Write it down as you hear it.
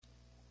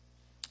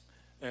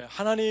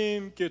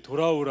하나님께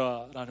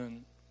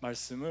돌아오라라는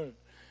말씀을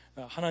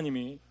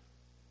하나님이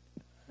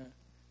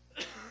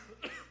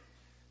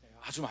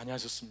아주 많이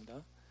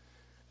하셨습니다.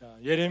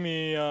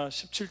 예레미야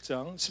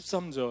 17장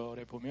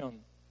 13절에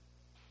보면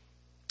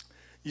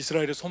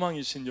이스라엘의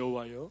소망이신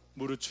여호와여,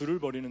 무릇 주를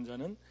버리는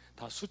자는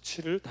다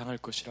수치를 당할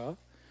것이라.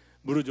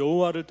 무릇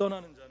여호와를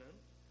떠나는 자는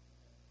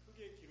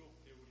흙에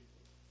기록되오리니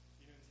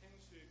이는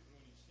생수의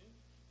근원이신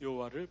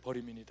여호와를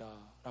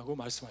버림이니라 라고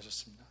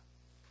말씀하셨습니다.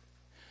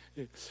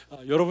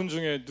 여러분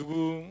중에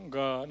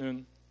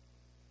누군가는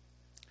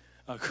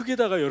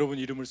흙에다가 여러분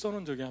이름을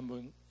써놓은 적이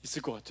한번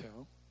있을 것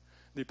같아요.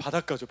 근데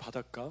바닷가죠,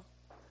 바닷가.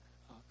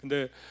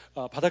 근데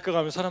바닷가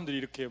가면 사람들이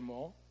이렇게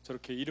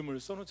저렇게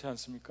이름을 써놓지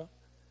않습니까?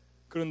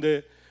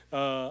 그런데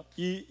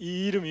이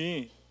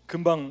이름이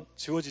금방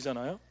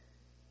지워지잖아요.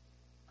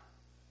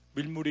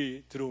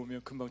 밀물이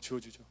들어오면 금방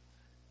지워지죠.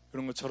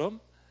 그런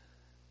것처럼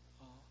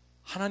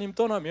하나님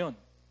떠나면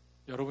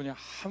여러분이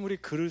아무리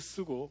글을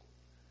쓰고,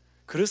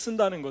 글을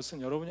쓴다는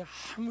것은 여러분이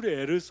아무리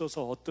애를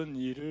써서 어떤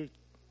일을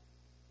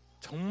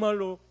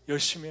정말로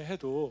열심히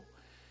해도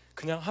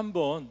그냥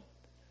한번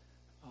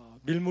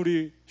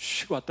밀물이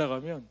슉 왔다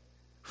가면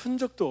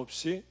흔적도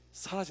없이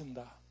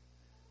사라진다.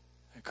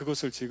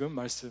 그것을 지금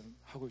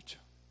말씀하고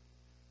있죠.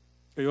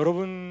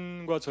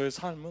 여러분과 저의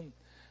삶은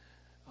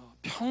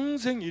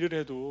평생 일을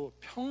해도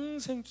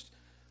평생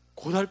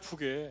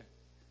고달프게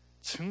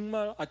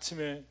정말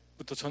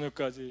아침에부터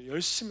저녁까지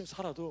열심히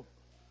살아도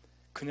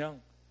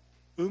그냥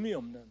의미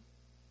없는,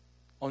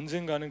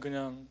 언젠가는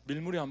그냥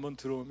밀물이 한번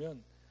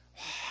들어오면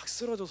확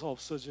쓰러져서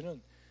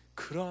없어지는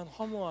그러한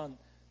허무한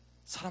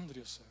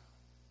사람들이었어요.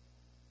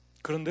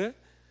 그런데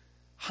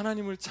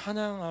하나님을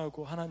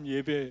찬양하고 하나님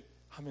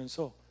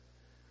예배하면서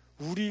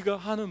우리가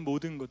하는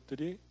모든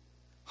것들이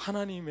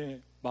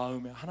하나님의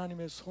마음에,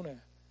 하나님의 손에,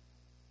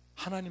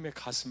 하나님의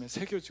가슴에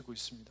새겨지고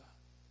있습니다.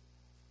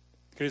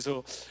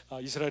 그래서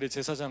이스라엘의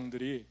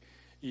제사장들이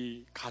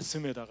이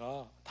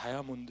가슴에다가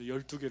다이아몬드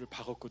 12개를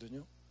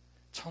박았거든요.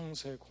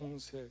 청색,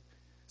 홍색,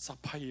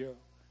 사파이어,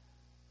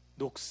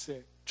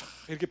 녹색 쫙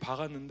이렇게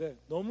박았는데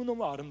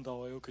너무너무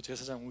아름다워요, 그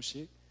제사장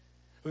옷이.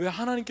 왜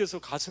하나님께서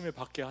가슴에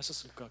박게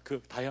하셨을까?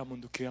 그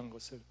다이아몬드 귀한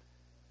것을.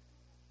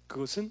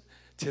 그것은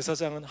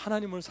제사장은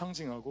하나님을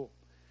상징하고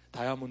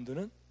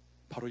다이아몬드는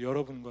바로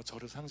여러분과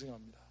저를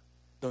상징합니다.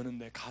 너는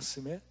내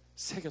가슴에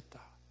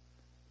새겼다.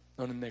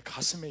 너는 내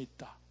가슴에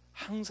있다.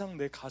 항상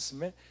내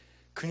가슴에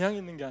그냥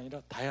있는 게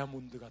아니라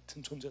다이아몬드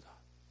같은 존재다.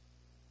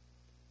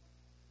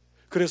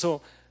 그래서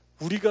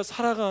우리가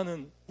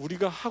살아가는,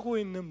 우리가 하고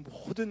있는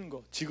모든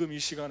것, 지금 이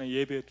시간의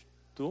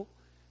예배도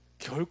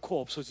결코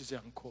없어지지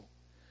않고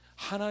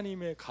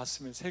하나님의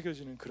가슴에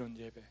새겨지는 그런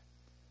예배.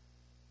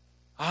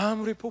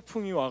 아무리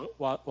폭풍이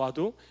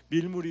와도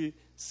밀물이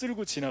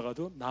쓸고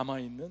지나가도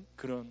남아있는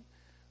그런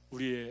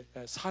우리의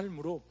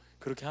삶으로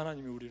그렇게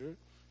하나님이 우리를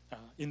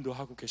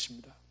인도하고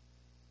계십니다.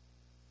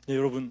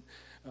 여러분,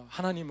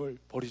 하나님을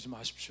버리지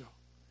마십시오.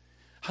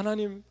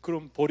 하나님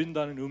그럼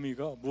버린다는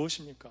의미가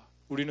무엇입니까?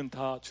 우리는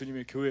다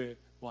주님의 교회에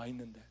와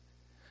있는데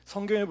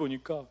성경에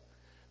보니까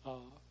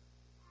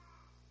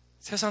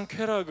세상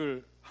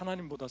쾌락을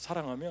하나님보다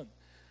사랑하면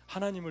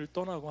하나님을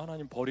떠나고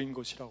하나님 버린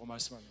것이라고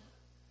말씀합니다.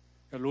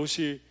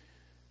 롯이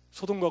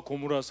소돔과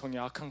고모라 성이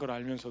악한 걸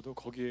알면서도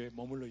거기에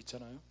머물러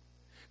있잖아요.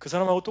 그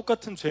사람하고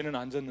똑같은 죄는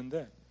안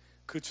졌는데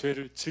그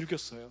죄를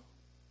즐겼어요.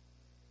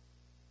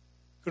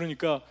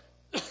 그러니까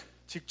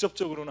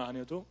직접적으로는 안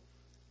해도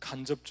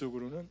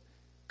간접적으로는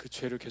그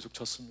죄를 계속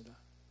졌습니다.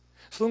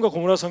 소돔과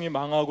고모라 성이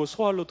망하고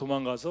소알로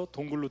도망가서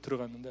동굴로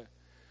들어갔는데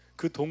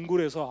그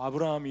동굴에서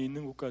아브라함이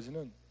있는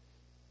곳까지는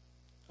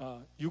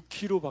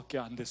 6km밖에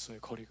안 됐어요.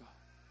 거리가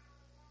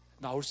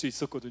나올 수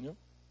있었거든요.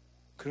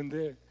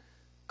 그런데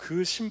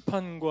그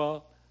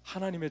심판과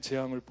하나님의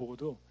재앙을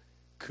보고도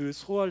그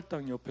소알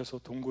땅 옆에서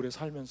동굴에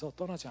살면서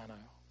떠나지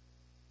않아요.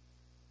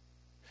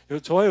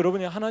 저와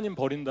여러분이 하나님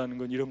버린다는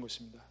건 이런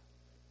것입니다.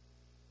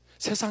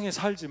 세상에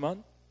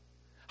살지만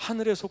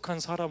하늘에 속한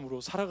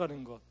사람으로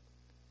살아가는 것,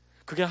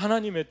 그게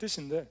하나님의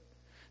뜻인데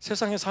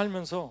세상에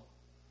살면서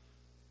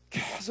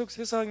계속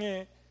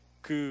세상에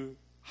그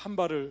한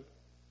발을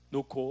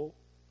놓고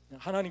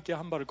하나님께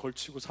한 발을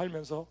걸치고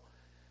살면서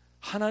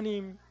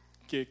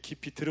하나님께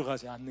깊이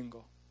들어가지 않는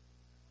것,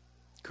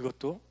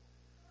 그것도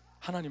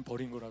하나님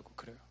버린 거라고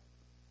그래요.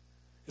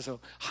 그래서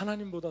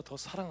하나님보다 더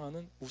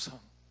사랑하는 우상,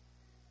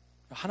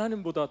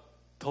 하나님보다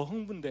더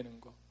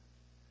흥분되는 것,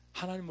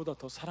 하나님보다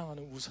더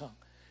사랑하는 우상,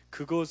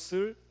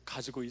 그것을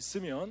가지고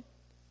있으면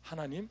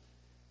하나님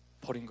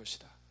버린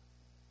것이다.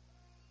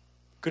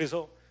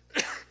 그래서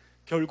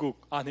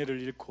결국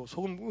아내를 잃고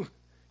소금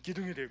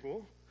기둥이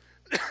되고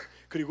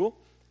그리고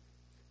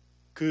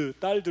그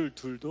딸들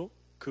둘도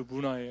그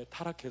문화에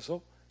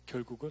타락해서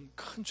결국은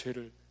큰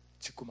죄를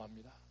짓고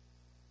맙니다.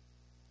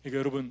 그러니까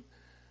여러분,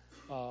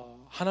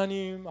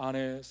 하나님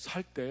안에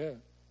살 때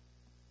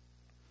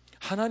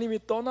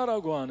하나님이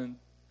떠나라고 하는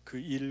그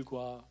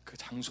일과 그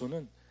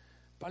장소는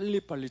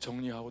빨리빨리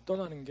정리하고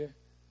떠나는 게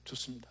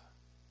좋습니다.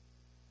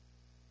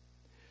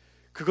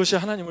 그것이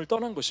하나님을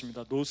떠난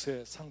것입니다.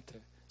 롯의 상태.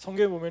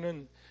 성경에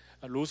보면은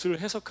롯을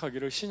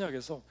해석하기를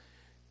신약에서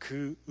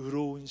그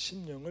의로운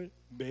심령을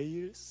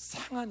매일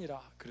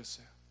상하니라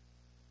그랬어요.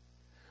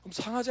 그럼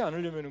상하지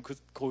않으려면 그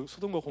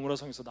소돔과 고모라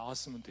성에서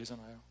나왔으면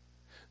되잖아요.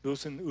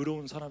 롯은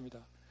의로운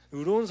사람이다.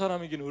 의로운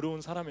사람이긴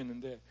의로운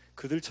사람이었는데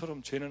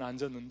그들처럼 죄는 안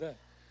졌는데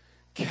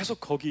계속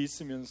거기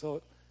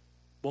있으면서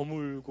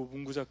머물고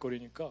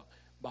문구작거리니까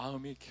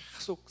마음이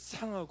계속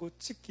상하고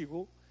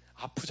찢기고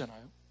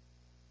아프잖아요.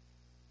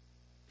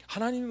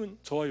 하나님은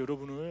저와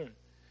여러분을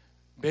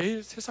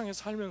매일 세상에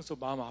살면서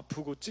마음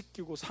아프고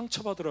찢기고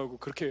상처받으라고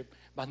그렇게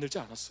만들지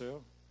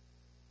않았어요.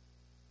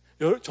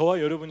 저와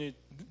여러분이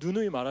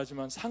누누이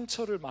말하지만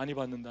상처를 많이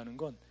받는다는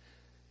건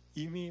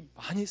이미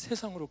많이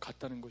세상으로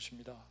갔다는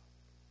것입니다.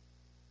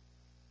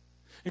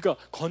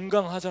 그러니까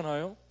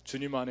건강하잖아요.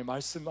 주님 안에,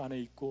 말씀 안에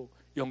있고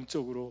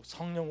영적으로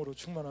성령으로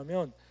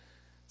충만하면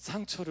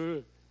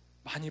상처를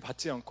많이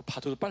받지 않고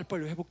받아도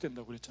빨리빨리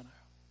회복된다고 그랬잖아요.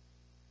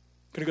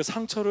 그러니까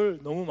상처를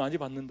너무 많이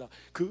받는다.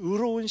 그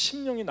의로운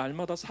심령이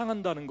날마다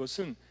상한다는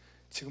것은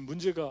지금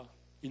문제가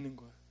있는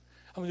거예요.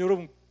 한번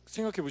여러분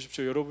생각해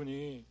보십시오.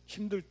 여러분이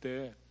힘들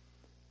때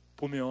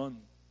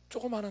보면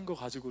조그만한 거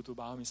가지고도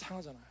마음이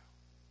상하잖아요.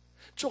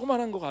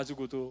 조그만한 거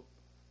가지고도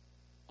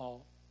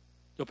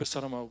옆에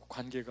사람하고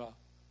관계가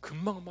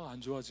금방금방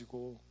안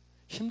좋아지고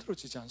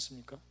힘들어지지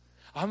않습니까?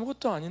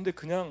 아무것도 아닌데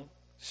그냥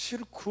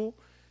싫고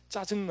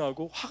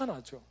짜증나고 화가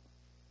나죠.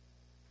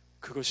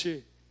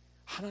 그것이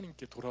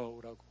하나님께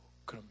돌아오라고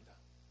그럽니다.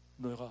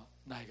 너가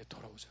나에게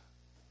돌아오자.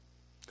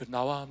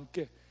 나와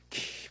함께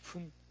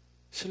깊은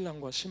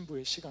신랑과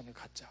신부의 시간을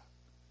갖자.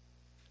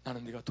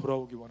 나는 네가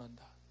돌아오기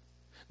원한다.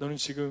 너는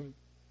지금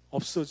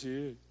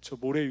없어질 저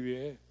모래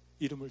위에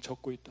이름을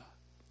적고 있다.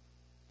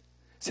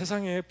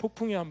 세상에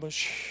폭풍이 한번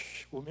쉬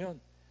오면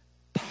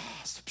다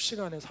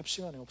습시간에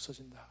삽시간에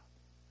없어진다.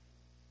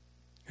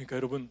 그러니까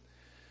여러분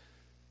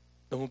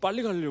너무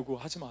빨리 가려고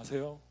하지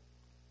마세요.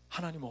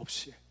 하나님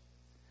없이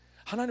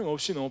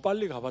너무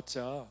빨리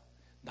가봤자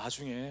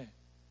나중에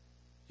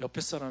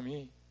옆에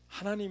사람이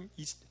하나님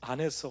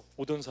안에서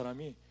오던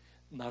사람이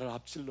나를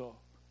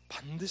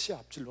반드시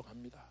앞질러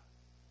갑니다.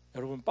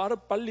 여러분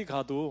빨리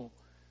가도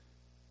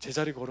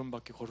제자리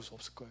걸음밖에 걸을 수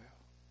없을 거예요.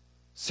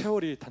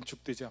 세월이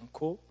단축되지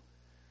않고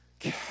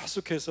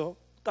계속해서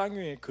땅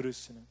위에 글을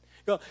쓰는,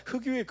 그러니까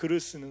흙 위에 글을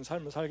쓰는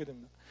삶을 살게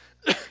됩니다.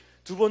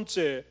 두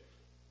번째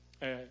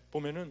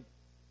보면은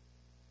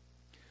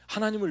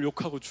하나님을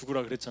욕하고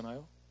죽으라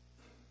그랬잖아요.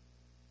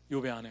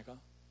 욥의 아내가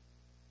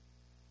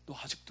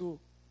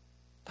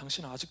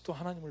당신 아직도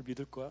하나님을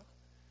믿을 거야?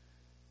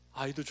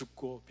 아이도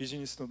죽고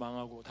비즈니스도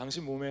망하고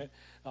당신 몸에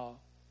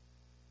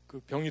그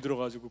병이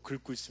들어가지고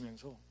긁고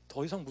있으면서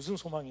더 이상 무슨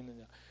소망이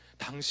있느냐?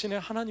 당신의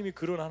하나님이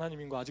그런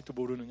하나님인 거 아직도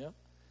모르느냐?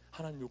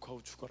 하나님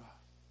욕하고 죽어라.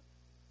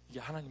 이게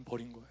하나님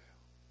버린 거예요.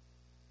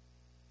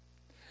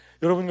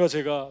 여러분과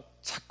제가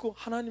자꾸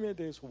하나님에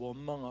대해서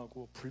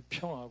원망하고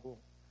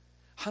불평하고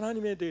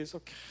하나님에 대해서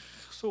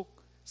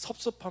계속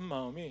섭섭한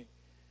마음이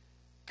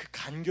그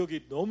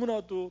간격이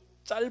너무나도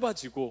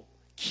짧아지고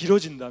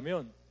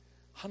길어진다면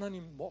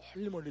하나님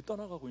멀리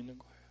떠나가고 있는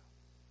거예요.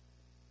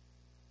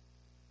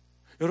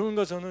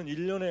 여러분과 저는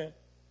 1년에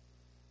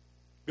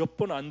몇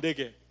번 안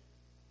되게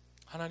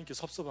하나님께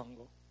섭섭한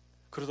거,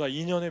 그러다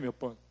 2년에 몇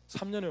번,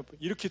 3년에 몇 번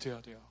이렇게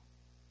돼야 돼요.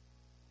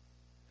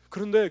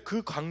 그런데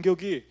그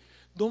간격이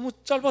너무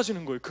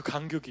짧아지는 거예요. 그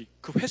간격이,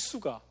 그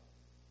횟수가.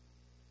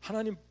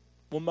 하나님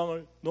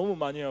원망을 너무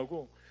많이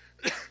하고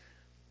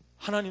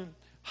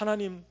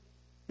하나님에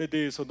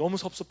대해서 너무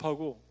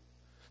섭섭하고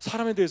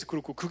사람에 대해서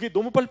그렇고 그게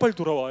너무 빨리빨리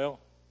돌아와요.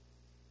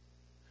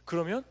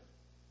 그러면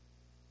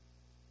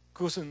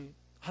그것은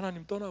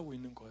하나님 떠나고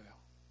있는 거예요.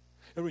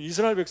 여러분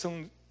이스라엘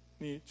백성이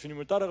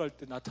주님을 따라갈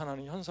때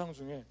나타나는 현상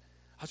중에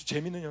아주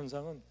재밌는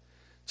현상은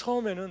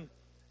처음에는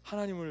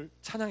하나님을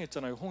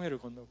찬양했잖아요. 홍해를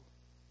건너고.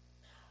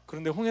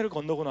 그런데 홍해를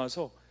건너고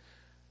나서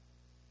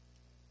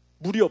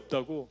물이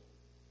없다고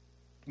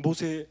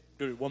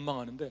모세를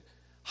원망하는데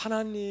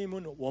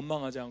하나님은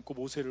원망하지 않고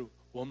모세를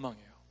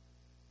원망해요.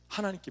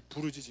 하나님께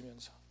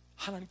부르짖으면서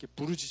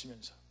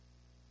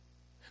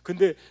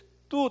근데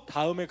또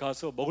다음에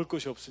가서 먹을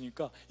것이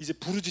없으니까 이제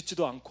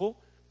부르짖지도 않고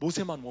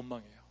모세만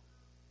원망해요.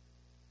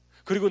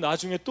 그리고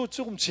나중에 또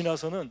조금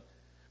지나서는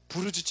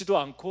부르짖지도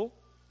않고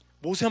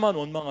모세만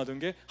원망하던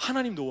게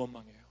하나님도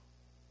원망해요.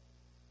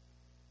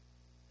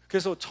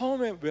 그래서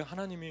처음에 왜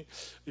하나님이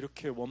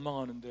이렇게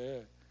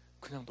원망하는데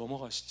그냥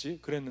넘어가시지?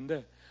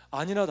 그랬는데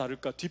아니나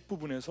다를까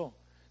뒷부분에서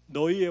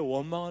너희의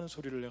원망하는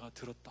소리를 내가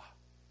들었다.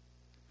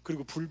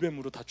 그리고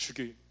불뱀으로 다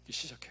죽이기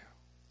시작해요.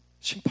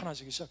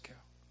 심판하시기 시작해요.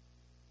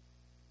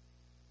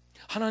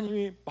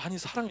 하나님이 많이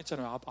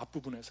사랑했잖아요.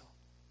 앞부분에서.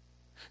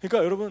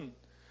 그러니까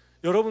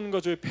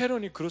여러분과 저의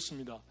패런이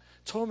그렇습니다.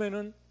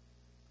 처음에는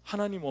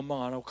하나님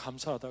원망 안 하고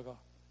감사하다가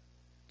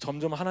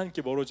점점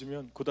하나님께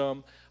멀어지면 그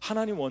다음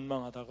하나님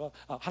원망하다가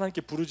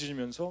하나님께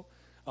부르짖으면서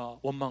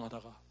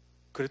원망하다가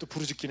그래도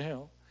부르짖긴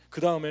해요. 그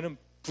다음에는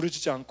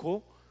부르짖지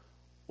않고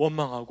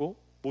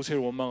원망하고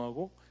모세를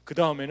원망하고 그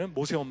다음에는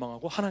모세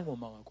원망하고 하나님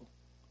원망하고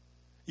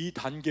이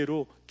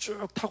단계로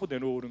쭉 타고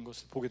내려오는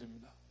것을 보게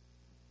됩니다.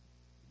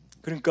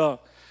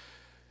 그러니까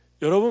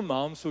여러분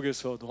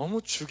마음속에서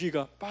너무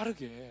주기가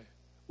빠르게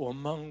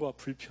원망과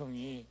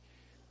불평이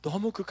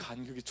너무 그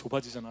간격이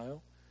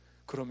좁아지잖아요.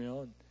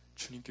 그러면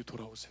주님께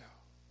돌아오세요.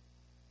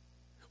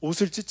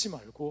 옷을 찢지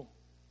말고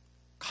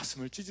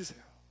가슴을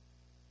찢으세요.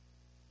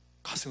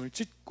 가슴을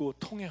찢고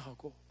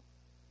통회하고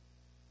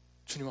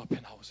주님 앞에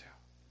나오세요.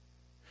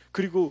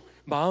 그리고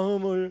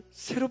마음을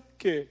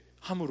새롭게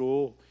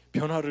함으로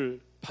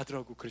변화를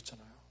받으라고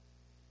그랬잖아요.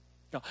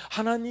 그러니까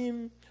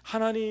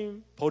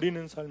하나님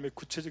버리는 삶의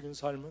구체적인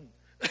삶은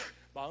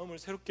마음을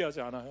새롭게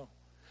하지 않아요.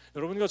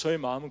 여러분과 저의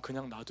마음은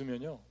그냥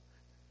놔두면요,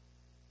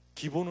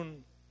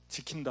 기본은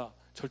지킨다,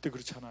 절대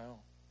그렇지 않아요.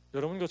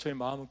 여러분과 저의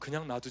마음은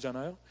그냥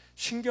놔두잖아요.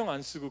 신경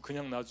안 쓰고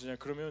그냥 놔두잖아요.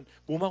 그러면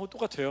몸하고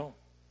똑같아요.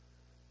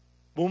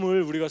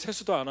 몸을 우리가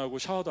세수도 안 하고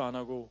샤워도 안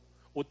하고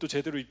옷도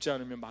제대로 입지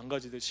않으면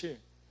망가지듯이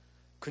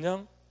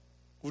그냥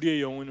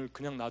우리의 영혼을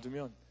그냥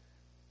놔두면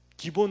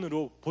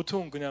기본으로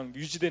보통 그냥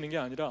유지되는 게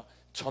아니라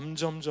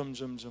점점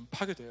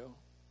파괴돼요.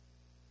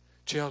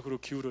 죄악으로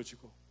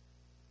기울어지고.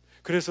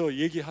 그래서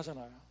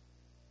얘기하잖아요.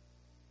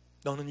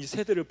 너는 이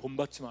세대를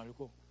본받지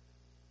말고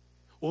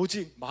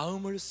오직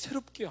마음을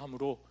새롭게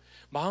함으로.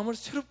 마음을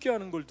새롭게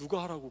하는 걸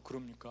누가 하라고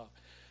그럽니까?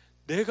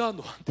 내가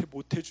너한테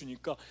못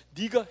해주니까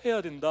네가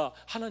해야 된다.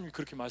 하나님이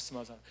그렇게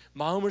말씀하잖아요.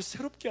 마음을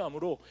새롭게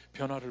함으로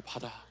변화를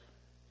받아.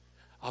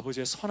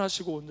 아버지의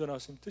선하시고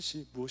온전하신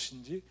뜻이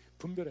무엇인지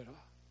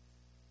분별해라.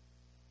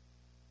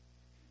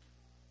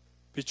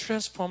 Be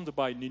transformed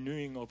by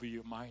renewing of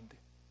your mind.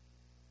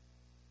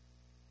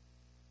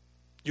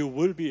 You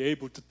will be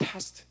able to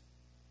test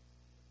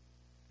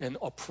and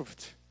approve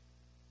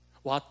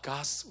what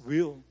God's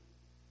will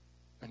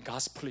and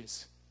God's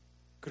please.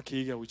 그렇게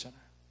얘기하고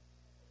있잖아요.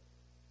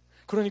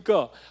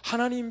 그러니까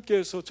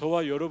하나님께서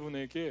저와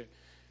여러분에게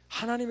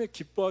하나님의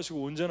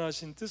기뻐하시고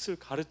온전하신 뜻을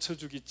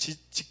가르쳐주기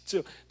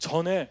직접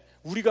전에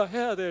우리가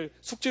해야 될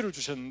숙제를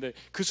주셨는데,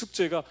 그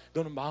숙제가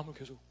너는 마음을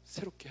계속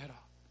새롭게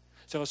해라.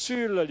 제가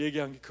수요일날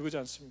얘기한 게 그거지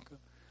않습니까?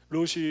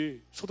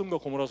 롯이 소돔과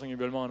고모라 성에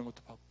멸망하는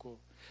것도 봤고,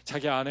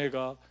 자기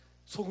아내가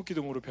소금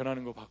기둥으로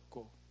변하는 거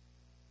봤고,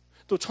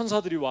 또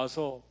천사들이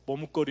와서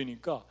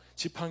머뭇거리니까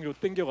지팡이로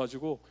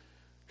당겨가지고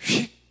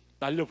휙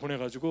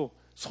날려보내가지고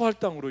소할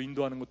땅으로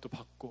인도하는 것도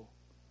봤고,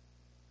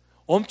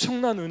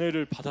 엄청난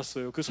은혜를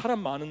받았어요. 그 사람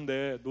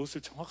많은데 롯을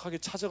정확하게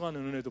찾아가는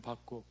은혜도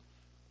받고.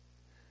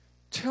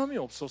 체험이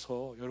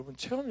없어서, 여러분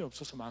체험이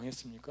없어서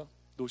망했습니까?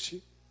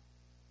 롯이?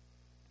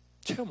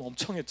 체험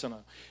엄청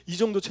했잖아요. 이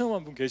정도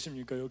체험한 분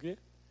계십니까 여기에?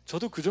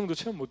 저도 그 정도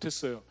체험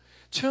못했어요.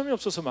 체험이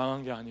없어서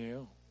망한 게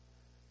아니에요.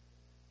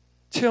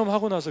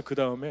 체험하고 나서 그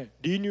다음에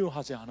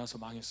리뉴하지 않아서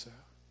망했어요.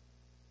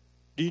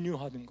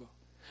 리뉴하는 거.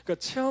 그러니까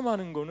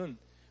체험하는 거는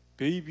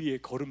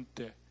베이비의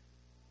걸음대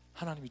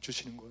하나님이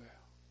주시는 거예요.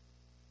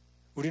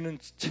 우리는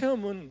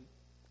체험은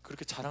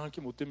그렇게 자랑할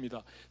게 못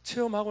됩니다.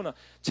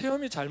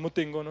 체험이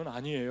잘못된 거는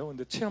아니에요.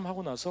 근데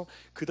체험하고 나서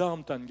그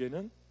다음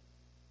단계는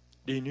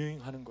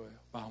리뉴잉 하는 거예요.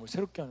 마음을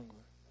새롭게 하는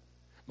거예요.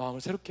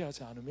 마음을 새롭게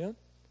하지 않으면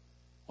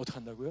어떻게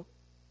한다고요?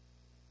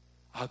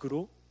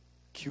 악으로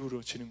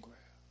기울어지는 거예요.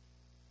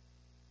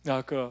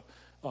 아까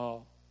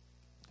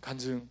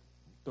간증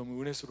너무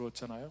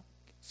은혜스러웠잖아요.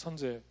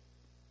 선재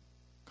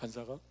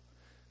간사가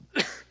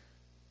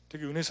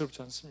되게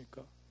은혜스럽지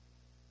않습니까?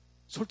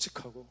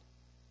 솔직하고,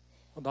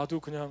 나도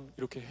그냥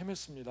이렇게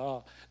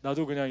헤맸습니다.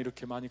 나도 그냥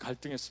이렇게 많이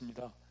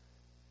갈등했습니다.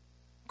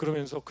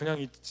 그러면서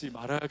그냥 잊지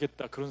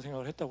말아야겠다 그런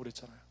생각을 했다고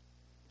그랬잖아요.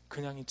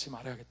 그냥 잊지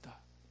말아야겠다.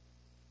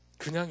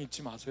 그냥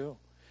잊지 마세요.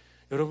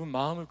 여러분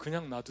마음을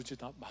그냥 놔두지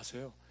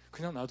마세요.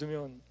 그냥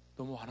놔두면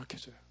너무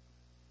완악해져요.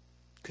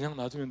 그냥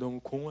놔두면 너무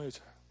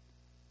공허해져요.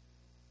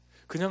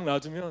 그냥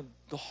놔두면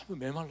너무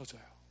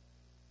메말라져요.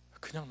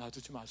 그냥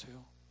놔두지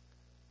마세요.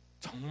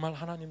 정말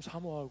하나님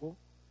사모하고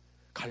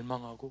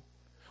갈망하고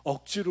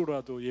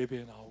억지로라도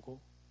예배에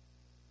나오고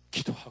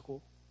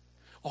기도하고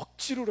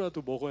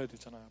억지로라도 먹어야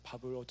되잖아요.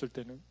 밥을 어떨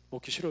때는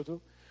먹기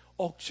싫어도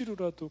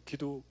억지로라도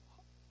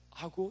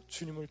기도하고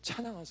주님을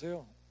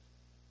찬양하세요.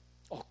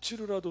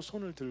 억지로라도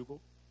손을 들고.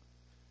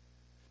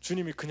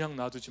 주님이 그냥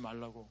놔두지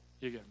말라고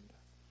얘기합니다.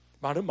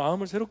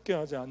 마음을 새롭게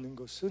하지 않는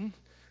것은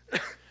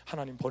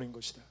하나님 버린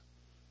것이다.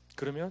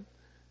 그러면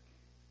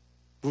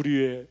물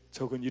위에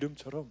적은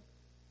이름처럼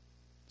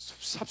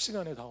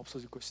삽시간에 다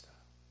없어질 것이다.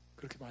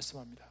 그렇게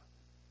말씀합니다.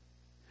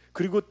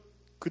 그리고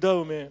그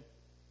다음에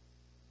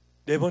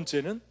네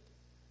번째는,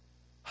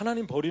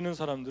 하나님 버리는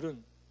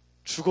사람들은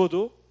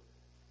죽어도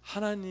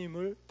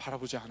하나님을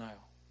바라보지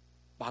않아요.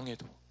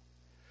 망해도.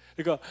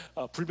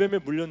 그러니까 불뱀에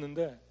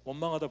물렸는데,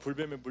 원망하다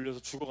불뱀에 물려서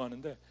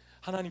죽어가는데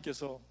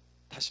하나님께서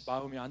다시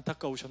마음이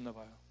안타까우셨나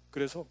봐요.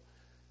 그래서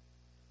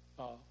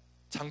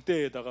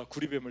장대에다가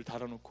구리뱀을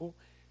달아놓고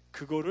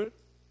그거를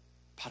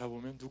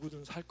바라보면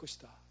누구든 살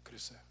것이다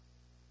그랬어요.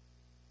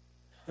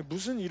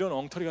 무슨 이런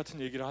엉터리 같은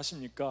얘기를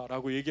하십니까?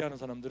 라고 얘기하는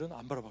사람들은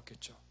안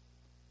바라봤겠죠.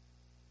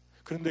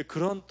 그런데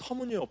그런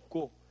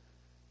터무니없고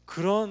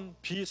그런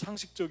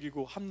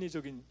비상식적이고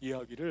합리적인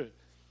이야기를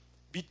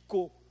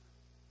믿고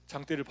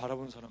장대를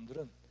바라본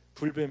사람들은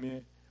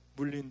불뱀에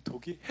물린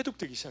독이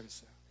해독되기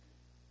시작했어요.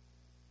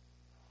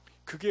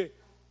 그게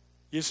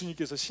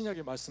예수님께서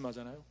신약에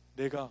말씀하잖아요.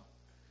 내가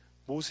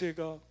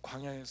모세가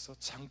광야에서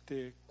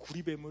장대에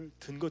구리뱀을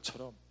든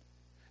것처럼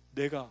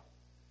내가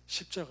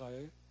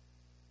십자가에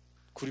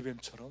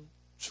구리뱀처럼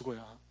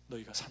죽어야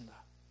너희가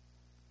산다.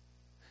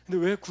 근데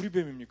왜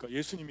구리뱀입니까?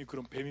 예수님이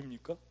그럼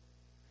뱀입니까?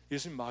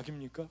 예수님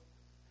마귀입니까?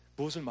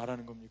 무엇을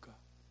말하는 겁니까?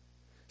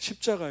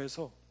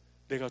 십자가에서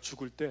내가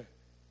죽을 때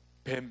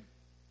뱀,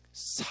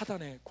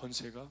 사단의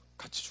권세가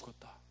같이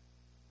죽었다.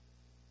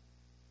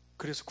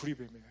 그래서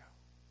구리뱀이에요.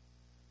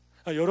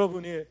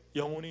 여러분의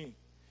영혼이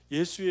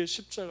예수의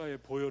십자가의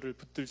보혈을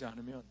붙들지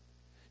않으면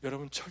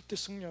여러분 절대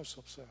승리할 수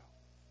없어요.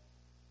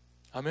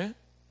 아멘?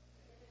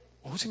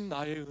 오직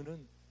나의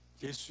의는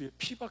예수의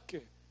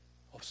피밖에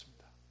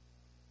없습니다.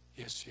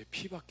 예수의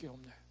피밖에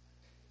없네.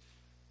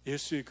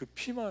 예수의 그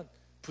피만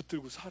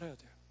붙들고 살아야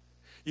돼요.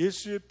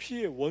 예수의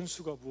피의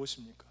원수가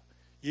무엇입니까?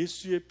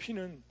 예수의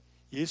피는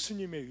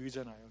예수님의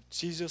의잖아요.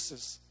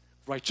 Jesus'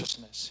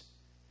 righteousness.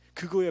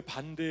 그거의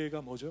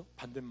반대가 뭐죠?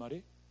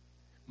 반대말이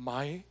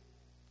my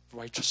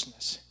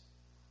righteousness.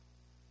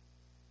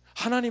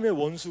 하나님의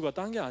원수가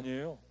딴 게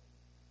아니에요.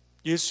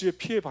 예수의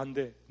피의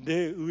반대, 내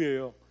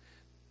의예요.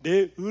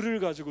 내 의를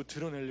가지고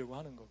드러내려고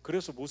하는 거.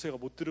 그래서 모세가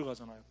못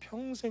들어가잖아요.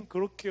 평생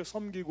그렇게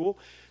섬기고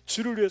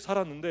주를 위해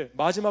살았는데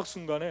마지막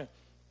순간에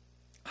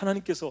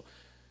하나님께서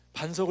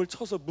반석을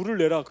쳐서 물을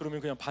내라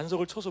그러면 그냥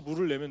반석을 쳐서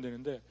물을 내면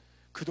되는데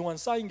그동안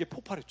쌓인 게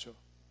폭발했죠.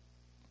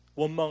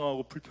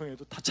 원망하고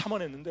불평해도 다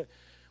참아냈는데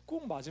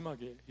꼭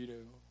마지막에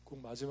이래요. 꼭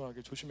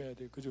마지막에 조심해야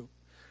돼요. 그죠?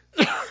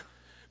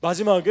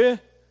 마지막에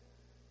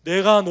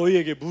내가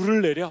너희에게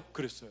물을 내랴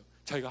그랬어요.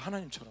 자기가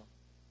하나님처럼.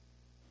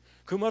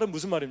 그 말은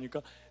무슨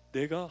말입니까?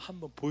 내가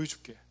한번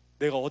보여줄게.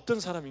 내가 어떤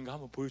사람인가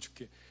한번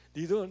보여줄게.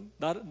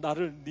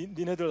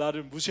 니네들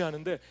나를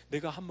무시하는데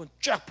내가 한번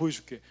쫙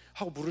보여줄게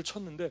하고 물을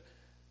쳤는데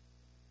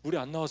물이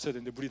안 나왔어야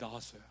되는데 물이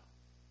나왔어요.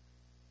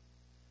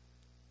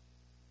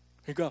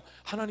 그러니까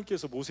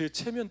하나님께서 모세의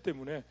체면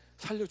때문에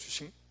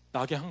살려주신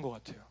나게 한 것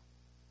같아요.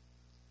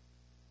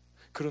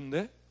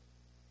 그런데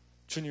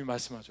주님이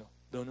말씀하죠.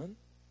 너는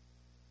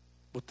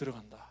못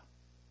들어간다.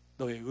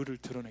 너의 의를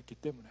드러냈기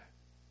때문에.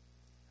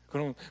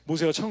 그럼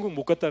모세가 천국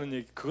못 갔다는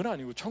얘기 그건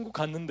아니고 천국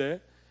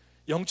갔는데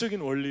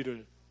영적인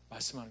원리를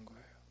말씀하는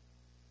거예요.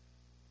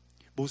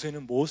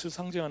 모세는 무엇을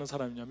상징하는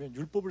사람이냐면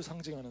율법을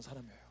상징하는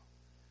사람이에요.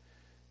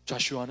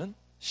 자슈아는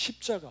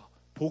십자가,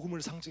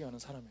 복음을 상징하는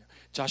사람이에요.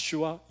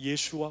 자슈아,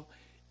 예수와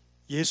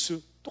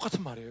예수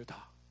똑같은 말이에요.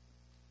 다.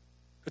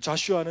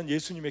 자슈아는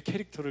예수님의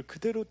캐릭터를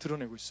그대로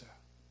드러내고 있어요.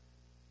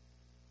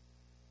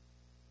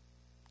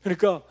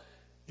 그러니까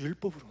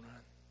율법으로는,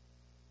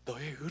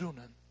 너의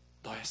의로는,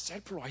 너의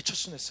셀프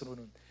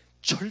라이처스네스로는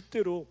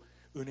절대로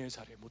은혜의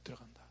자리에 못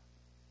들어간다.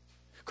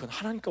 그건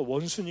하나님과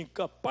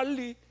원수니까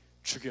빨리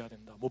죽여야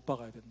된다. 못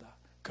박아야 된다.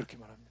 그렇게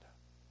말합니다.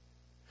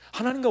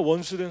 하나님과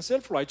원수된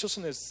셀프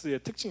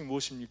라이처스네스의 특징이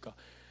무엇입니까?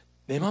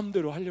 내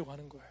맘대로 하려고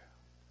하는 거예요.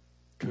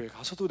 교회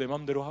가서도 내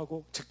맘대로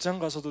하고, 직장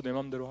가서도 내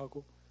맘대로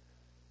하고,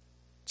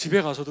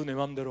 집에 가서도 내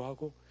맘대로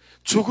하고,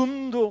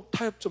 조금도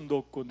타협점도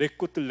없고 내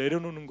것들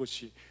내려놓는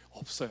것이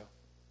없어요.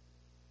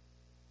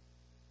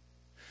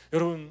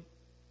 여러분,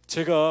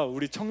 제가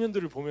우리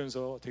청년들을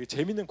보면서 되게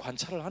재밌는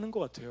관찰을 하는 것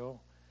같아요.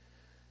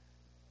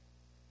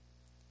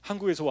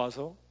 한국에서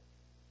와서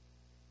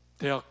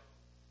대학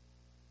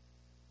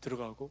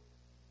들어가고,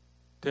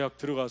 대학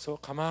들어가서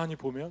가만히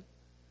보면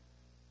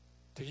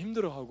되게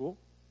힘들어하고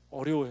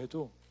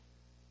어려워해도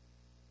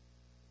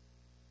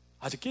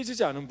아직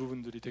깨지지 않은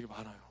부분들이 되게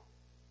많아요.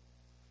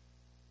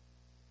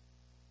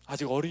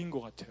 아직 어린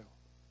것 같아요.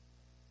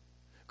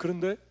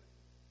 그런데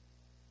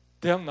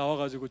대학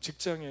나와가지고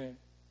직장에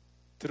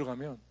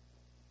들어가면,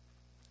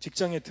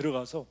 직장에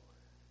들어가서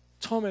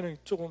처음에는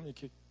조금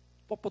이렇게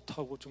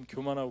뻣뻣하고 좀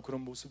교만하고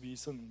그런 모습이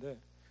있었는데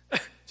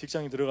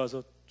직장에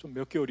들어가서 좀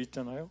몇 개월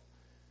있잖아요.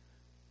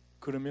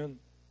 그러면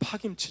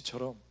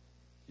파김치처럼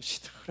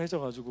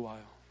시들해져가지고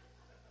와요.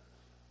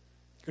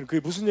 그럼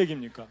그게 무슨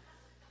얘기입니까?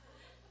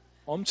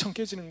 엄청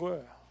깨지는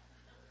거예요.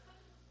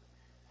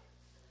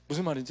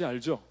 무슨 말인지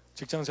알죠?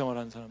 직장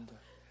생활하는 사람들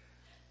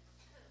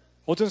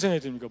어떤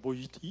생각이 듭니까? 뭐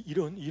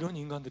이런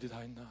인간들이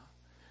다 있나?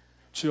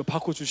 주여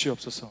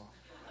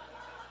바꿔주시옵소서.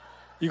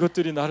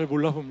 이것들이 나를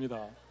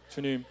몰라봅니다.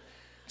 주님,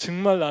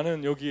 정말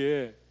나는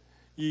여기에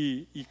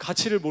이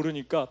가치를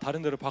모르니까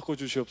다른 데로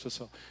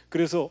바꿔주시옵소서.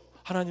 그래서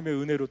하나님의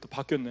은혜로 또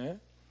바뀌었네.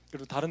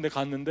 그리고 다른 데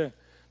갔는데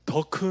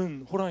더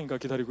큰 호랑이가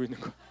기다리고 있는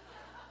거야.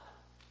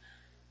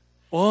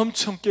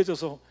 엄청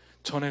깨져서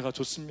전해가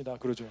좋습니다.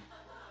 그러죠.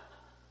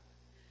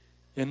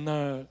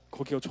 옛날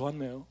거기가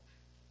좋았네요.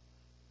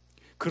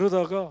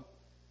 그러다가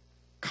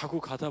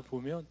가다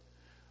보면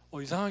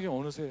이상하게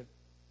어느새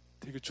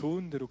되게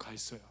좋은 데로 가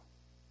있어요.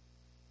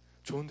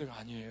 좋은 데가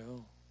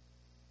아니에요.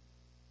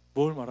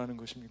 뭘 말하는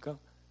것입니까?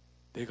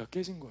 내가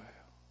깨진 거예요.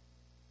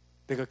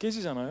 내가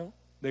깨지잖아요.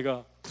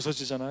 내가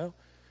부서지잖아요.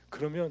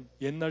 그러면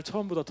옛날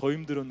처음보다 더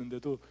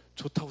힘들었는데도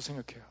좋다고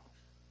생각해요.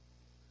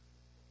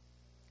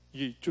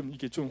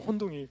 이게 좀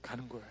혼동이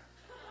가는 거예요.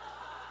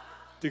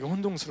 되게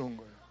혼동스러운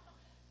거예요.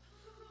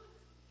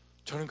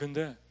 저는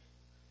근데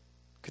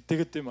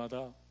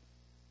그때마다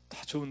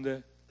다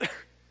좋은데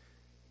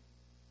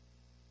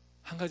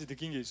한 가지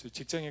느낀 게 있어요.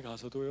 직장에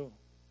가서도요,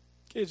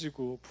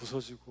 깨지고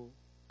부서지고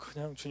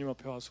그냥 주님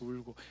앞에 와서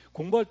울고,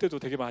 공부할 때도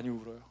되게 많이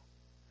울어요.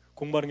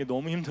 공부하는 게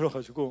너무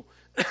힘들어가지고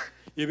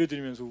예배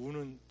드리면서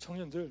우는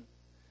청년들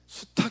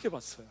숱하게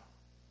봤어요.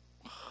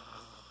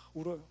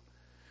 울어요.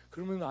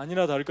 그러면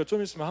아니나 다를까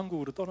좀 있으면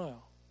한국으로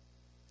떠나요.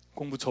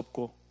 공부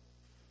접고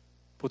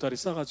보따리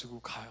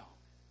싸가지고 가요.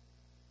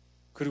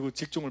 그리고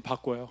직종을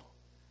바꿔요.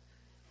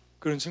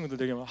 그런 친구들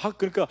되게 많아요.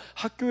 그러니까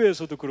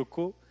학교에서도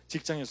그렇고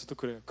직장에서도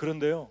그래요.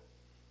 그런데요,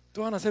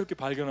 또 하나 새롭게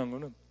발견한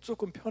거는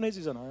조금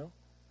편해지잖아요.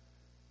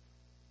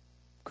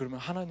 그러면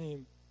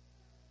하나님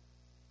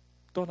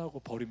떠나고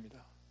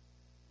버립니다.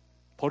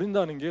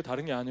 버린다는 게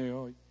다른 게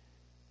아니에요.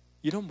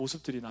 이런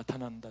모습들이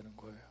나타난다는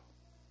거예요.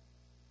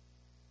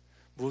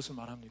 무엇을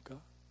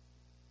말합니까?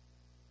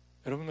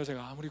 여러분과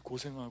제가 아무리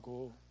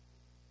고생하고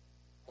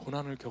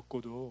고난을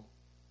겪어도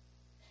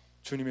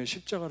주님의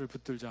십자가를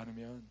붙들지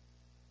않으면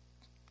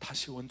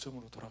다시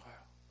원점으로 돌아가요.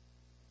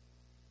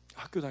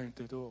 학교 다닐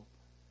때도,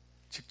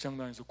 직장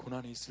다니면서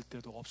고난이 있을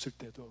때도 없을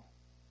때도,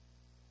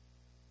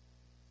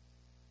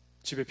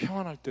 집에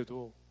평안할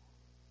때도,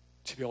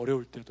 집에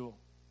어려울 때도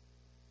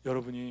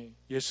여러분이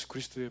예수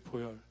그리스도의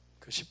보혈,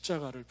 그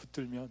십자가를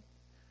붙들면,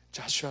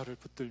 자슈아를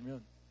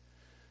붙들면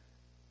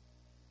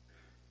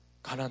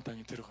가나안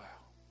땅에 들어가요.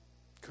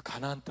 그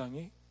가나안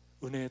땅이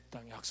은혜의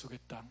땅, 약속의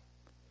땅,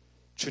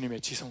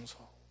 주님의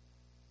지성소,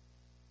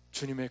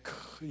 주님의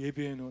그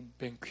예비해 놓은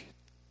뱅퀴,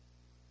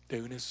 내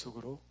은혜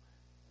속으로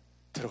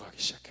들어가기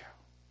시작해요.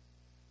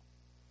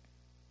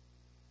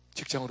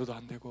 직장으로도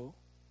안 되고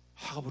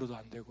학업으로도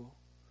안 되고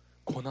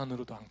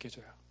고난으로도 안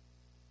깨져요.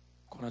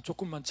 고난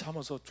조금만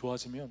참아서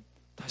좋아지면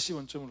다시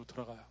원점으로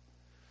돌아가요.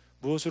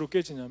 무엇으로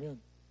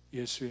깨지냐면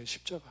예수의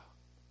십자가,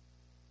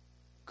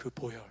 그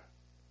보혈,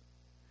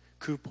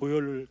 그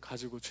보혈을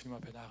가지고 주님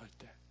앞에 나아갈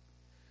때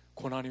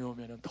고난이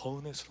오면 더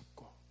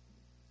은혜스럽고,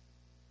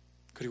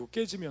 그리고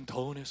깨지면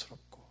더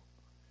은혜스럽고,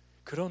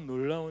 그런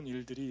놀라운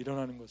일들이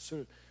일어나는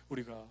것을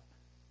우리가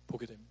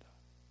보게 됩니다.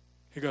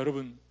 그러니까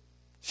여러분,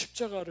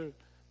 십자가를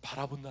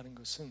바라본다는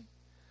것은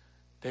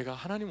내가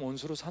하나님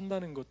원수로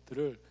산다는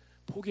것들을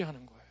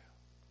포기하는 거예요.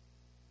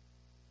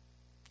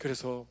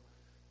 그래서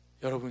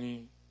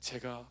여러분이,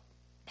 제가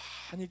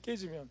많이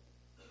깨지면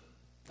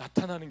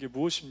나타나는 게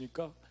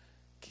무엇입니까?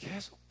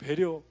 계속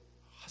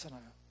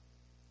배려하잖아요.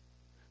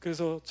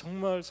 그래서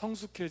정말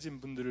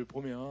성숙해진 분들을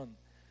보면,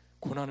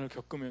 고난을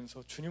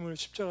겪으면서 주님을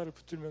십자가를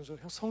붙들면서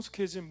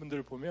성숙해진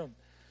분들을 보면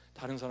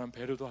다른 사람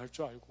배려도 할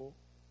줄 알고,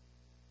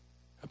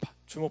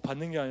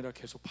 주목받는 게 아니라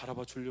계속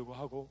바라봐 주려고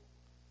하고,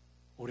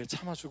 오래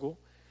참아주고,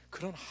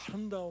 그런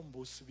아름다운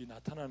모습이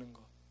나타나는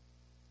것,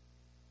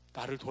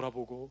 나를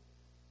돌아보고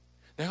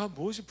내가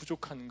무엇이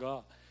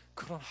부족한가,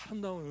 그런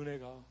아름다운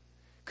은혜가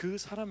그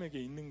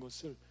사람에게 있는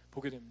것을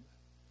보게 됩니다.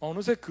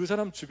 어느새 그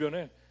사람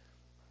주변에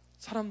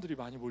사람들이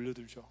많이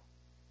몰려들죠.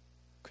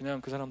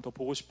 그냥 그 사람 더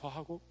보고 싶어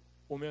하고,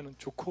 오면은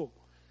좋고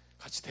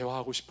같이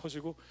대화하고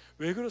싶어지고.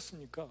 왜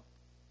그렇습니까?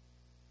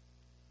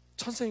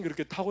 천생이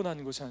그렇게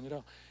타고난 것이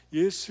아니라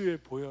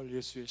예수의 보혈,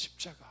 예수의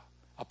십자가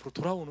앞으로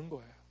돌아오는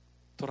거예요.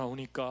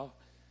 돌아오니까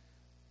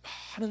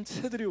많은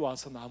새들이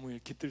와서 나무에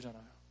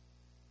깃들잖아요.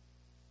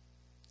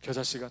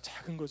 겨자씨가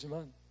작은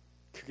거지만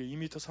그게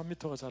 2m,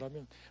 3m가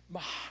자라면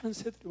많은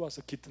새들이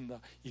와서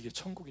깃든다. 이게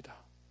천국이다.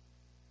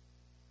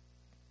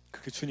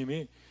 그렇게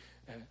주님이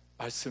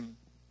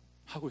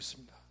말씀하고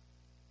있습니다.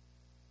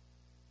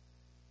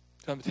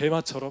 그 다음에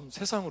대마처럼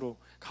세상으로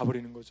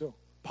가버리는 거죠.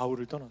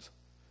 바울을 떠나서,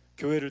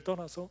 교회를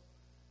떠나서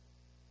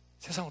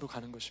세상으로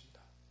가는 것입니다.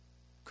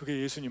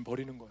 그게 예수님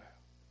버리는 거예요.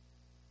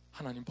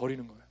 하나님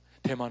버리는 거예요.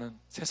 대마는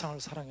세상을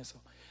사랑해서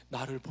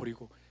나를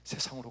버리고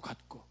세상으로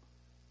갔고,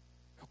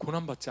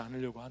 고난받지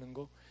않으려고 하는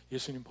거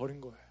예수님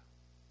버린 거예요.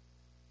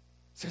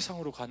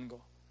 세상으로 간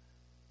거,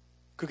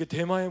 그게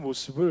대마의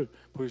모습을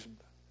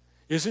보여줍니다.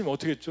 예수님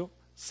어떻게 했죠?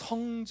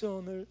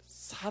 성전을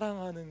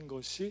사랑하는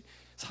것이,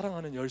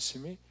 사랑하는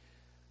열심이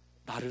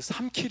나를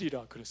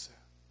삼키리라 그랬어요.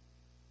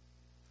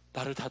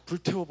 나를 다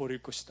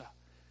불태워버릴 것이다.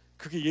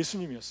 그게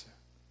예수님이었어요.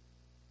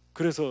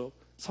 그래서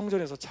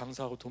성전에서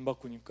장사하고 돈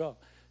바꾸니까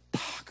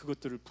다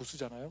그것들을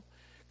부수잖아요.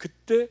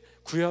 그때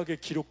구약에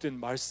기록된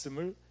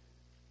말씀을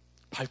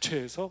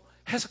발췌해서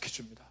해석해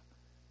줍니다.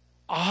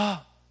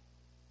 아,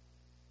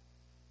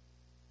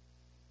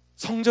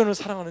 성전을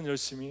사랑하는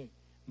열심이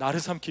나를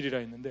삼키리라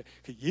했는데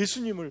그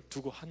예수님을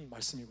두고 한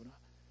말씀이구나.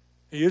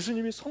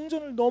 예수님이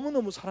성전을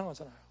너무너무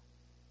사랑하잖아요.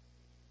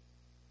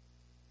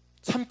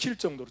 삼킬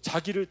정도로,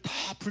 자기를 다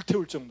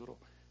불태울 정도로,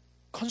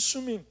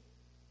 컨슈밍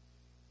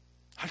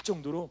할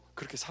정도로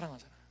그렇게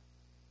사랑하잖아요.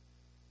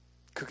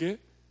 그게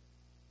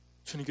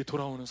주님께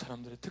돌아오는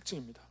사람들의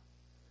특징입니다.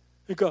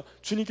 그러니까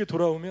주님께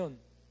돌아오면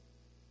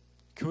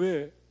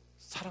교회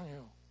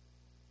사랑해요.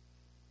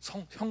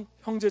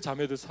 형제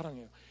자매들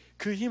사랑해요.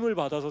 그 힘을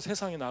받아서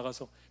세상에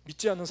나가서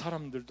믿지 않는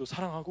사람들도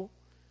사랑하고,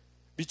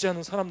 믿지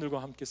않는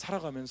사람들과 함께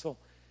살아가면서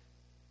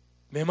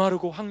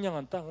메마르고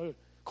황량한 땅을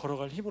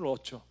걸어갈 힘을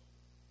얻죠.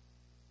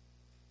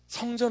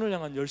 성전을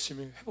향한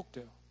열심이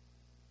회복돼요.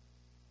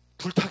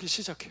 불타기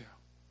시작해요.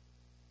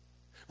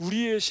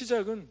 우리의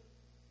시작은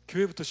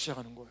교회부터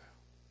시작하는 거예요.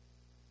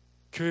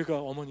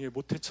 교회가 어머니의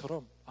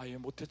모태처럼, 아이의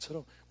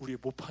모태처럼 우리의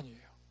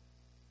모판이에요.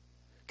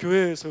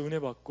 교회에서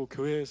은혜 받고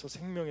교회에서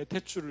생명의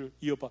탯줄을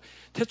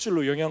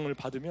탯줄로 영향을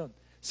받으면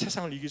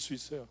세상을 이길 수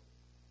있어요.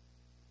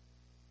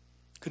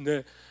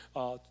 근데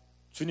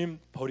주님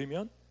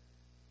버리면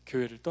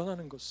교회를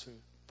떠나는 것을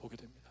보게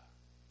됩니다.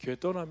 교회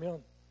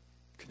떠나면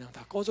그냥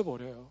다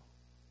꺼져버려요.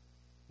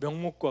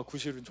 명목과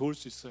구실은 좋을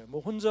수 있어요. 뭐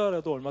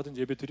혼자라도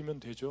얼마든지 예배 드리면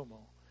되죠.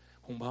 뭐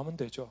공부하면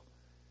되죠.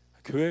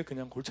 교회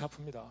그냥 골치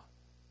아픕니다.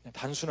 그냥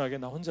단순하게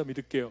나 혼자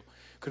믿을게요.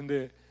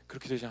 그런데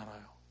그렇게 되지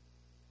않아요.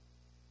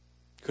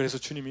 그래서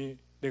주님이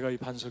내가 이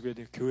반석에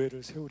내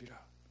교회를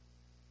세우리라.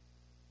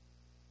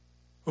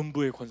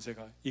 음부의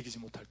권세가 이기지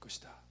못할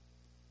것이다.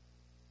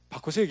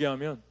 바꿔서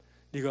얘기하면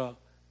네가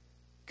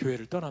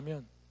교회를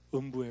떠나면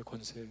음부의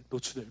권세에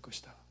노출될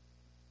것이다.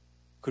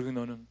 그리고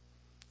너는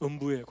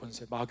음부의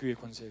권세, 마귀의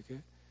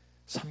권세에게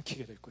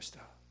삼키게 될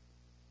것이다.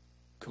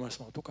 그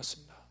말씀하고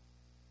똑같습니다.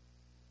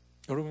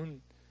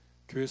 여러분,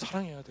 교회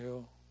사랑해야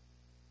돼요.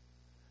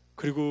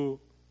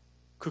 그리고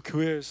그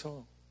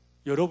교회에서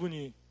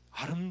여러분이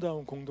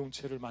아름다운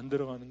공동체를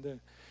만들어가는데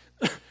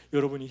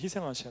여러분이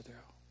희생하셔야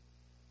돼요.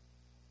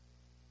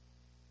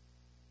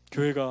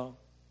 교회가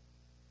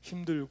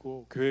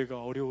힘들고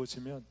교회가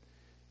어려워지면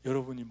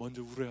여러분이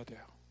먼저 울어야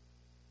돼요.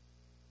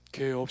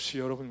 교회 없이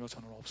여러분과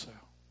저는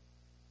없어요.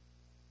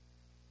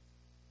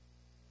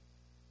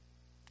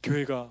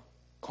 교회가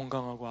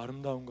건강하고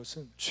아름다운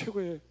것은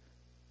최고의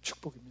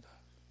축복입니다.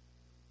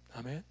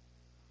 아멘.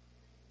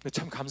 근데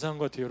참 감사한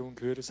것 같아요. 여러분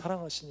교회를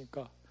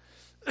사랑하시니까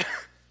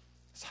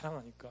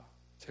사랑하니까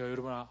제가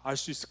여러분 알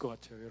수 있을 것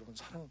같아요. 여러분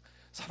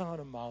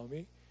사랑하는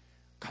마음이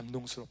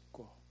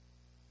감동스럽고,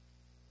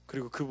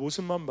 그리고 그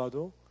모습만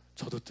봐도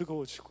저도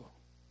뜨거워지고.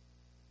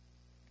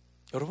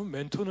 여러분,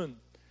 멘토는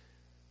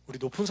우리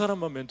높은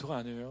사람만 멘토가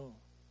아니에요.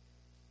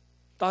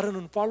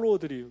 따르는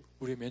팔로워들이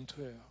우리의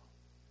멘토예요.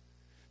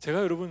 제가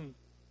여러분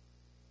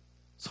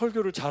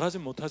설교를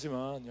잘하진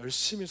못하지만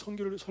열심히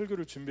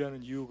설교를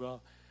준비하는 이유가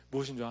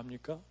무엇인 줄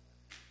압니까?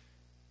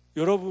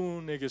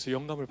 여러분에게서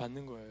영감을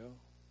받는 거예요.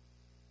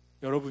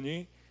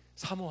 여러분이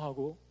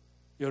사모하고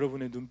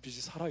여러분의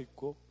눈빛이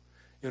살아있고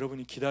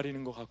여러분이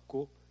기다리는 것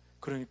같고,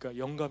 그러니까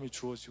영감이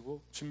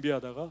주어지고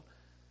준비하다가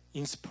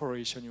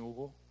인스피레이션이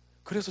오고,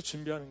 그래서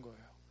준비하는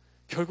거예요.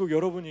 결국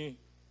여러분이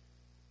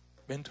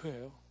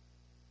멘토예요.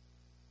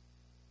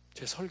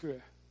 제 설교에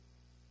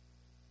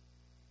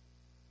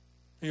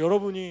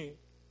여러분이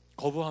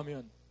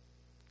거부하면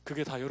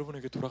그게 다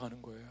여러분에게 돌아가는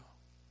거예요.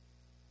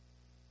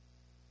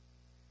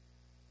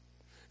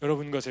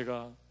 여러분과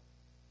제가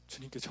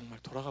주님께 정말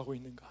돌아가고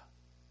있는가?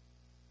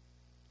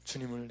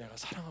 주님을 내가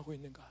사랑하고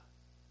있는가?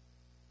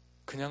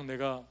 그냥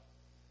내가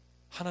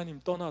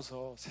하나님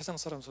떠나서 세상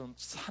사람처럼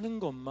사는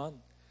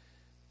것만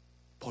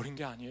버린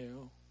게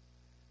아니에요.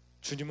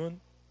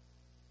 주님은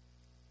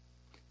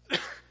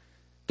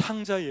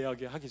탕자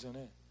이야기 하기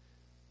전에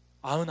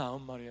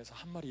 99마리에서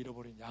한 마리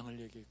잃어버린 양을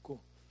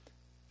얘기했고,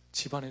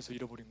 집안에서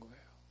잃어버린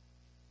거예요.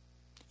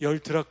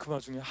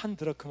 10드라크마 중에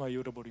 1드라크마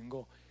잃어버린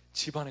거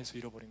집안에서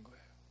잃어버린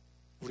거예요.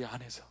 우리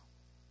안에서.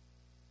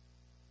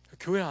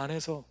 교회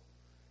안에서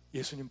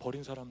예수님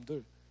버린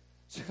사람들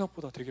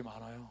생각보다 되게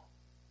많아요.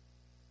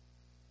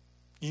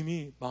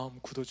 이미 마음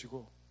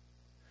굳어지고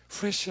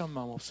프레시한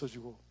마음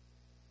없어지고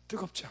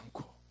뜨겁지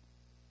않고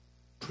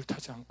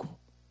불타지 않고,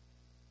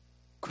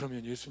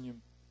 그러면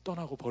예수님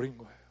떠나고 버린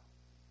거예요.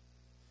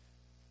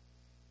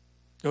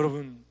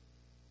 여러분을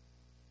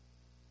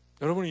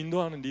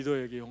인도하는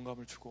리더에게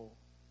영감을 주고,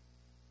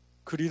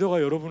 그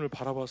리더가 여러분을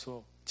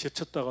바라봐서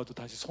제쳤다가도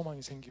다시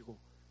소망이 생기고,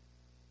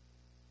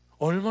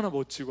 얼마나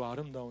멋지고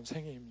아름다운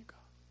생애입니까?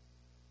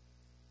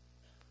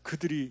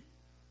 그들이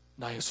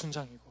나의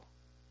순장이고,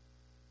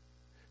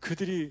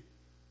 그들이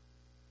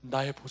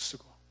나의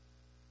보스고,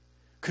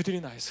 그들이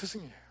나의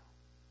스승이에요.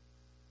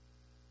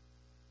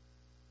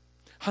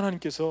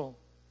 하나님께서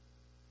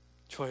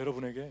저와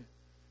여러분에게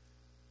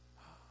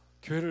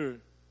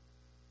교회를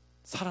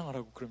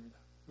사랑하라고 그럽니다.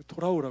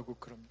 돌아오라고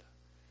그럽니다.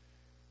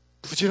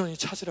 부지런히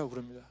찾으라고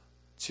그럽니다.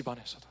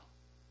 집안에서도.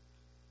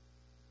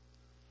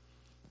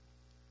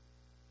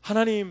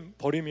 하나님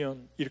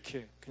버리면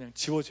이렇게 그냥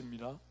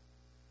지워집니다.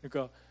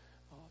 그러니까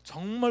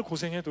정말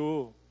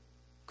고생해도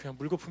그냥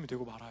물거품이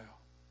되고 말아요.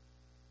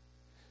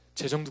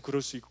 재정도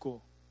그럴 수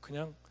있고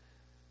그냥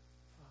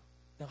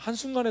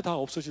한순간에 다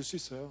없어질 수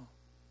있어요.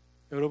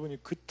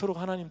 여러분이 그토록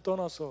하나님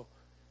떠나서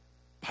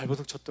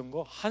발버둥 쳤던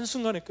거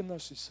한순간에 끝날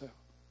수 있어요.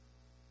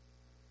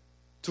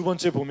 두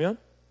번째 보면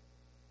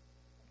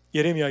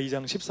예레미야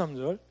 2장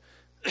 13절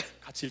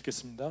같이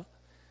읽겠습니다.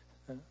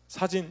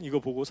 사진 이거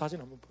보고 사진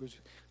한번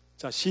보여주세요.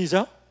 자,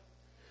 시작.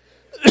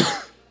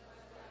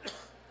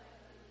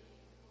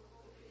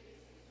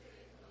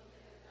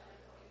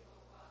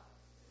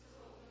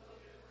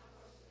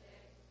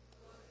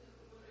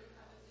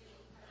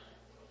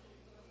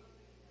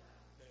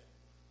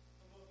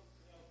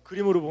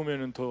 그림으로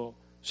보면은 더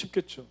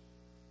쉽겠죠.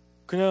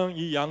 그냥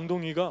이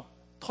양동이가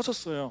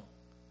터졌어요.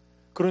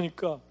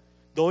 그러니까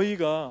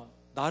너희가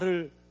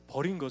나를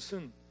버린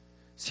것은,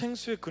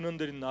 생수의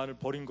근원들인 나를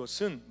버린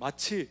것은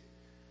마치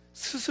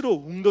스스로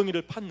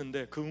웅덩이를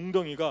팠는데 그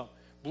웅덩이가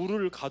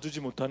물을 가두지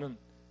못하는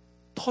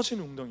터진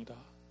웅덩이다.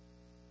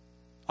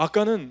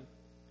 아까는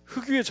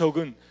흙 위에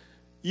적은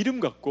이름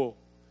같고,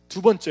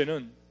 두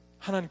번째는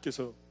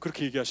하나님께서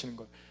그렇게 얘기하시는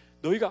거예요.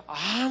 너희가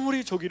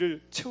아무리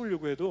저기를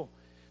채우려고 해도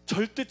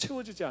절대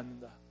채워지지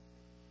않는다.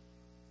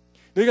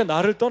 너희가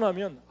나를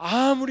떠나면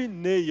아무리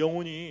내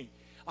영혼이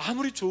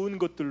아무리 좋은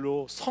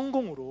것들로,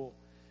 성공으로,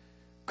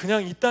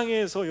 그냥 이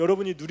땅에서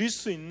여러분이 누릴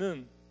수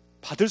있는,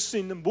 받을 수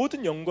있는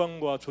모든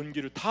영광과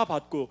존귀를 다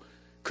받고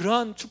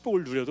그러한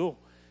축복을 누려도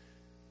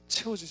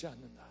채워지지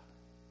않는다.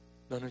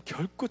 너는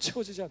결코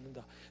채워지지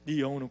않는다. 네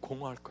영혼은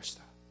공허할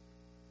것이다.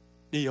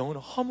 네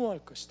영혼은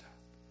허무할 것이다.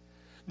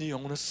 네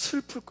영혼은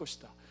슬플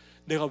것이다.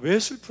 내가 왜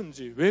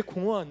슬픈지, 왜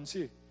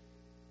공허한지,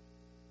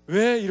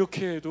 왜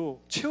이렇게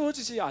해도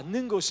채워지지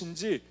않는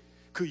것인지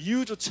그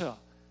이유조차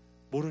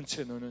모른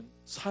채 너는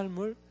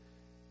삶을,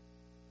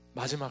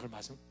 마지막을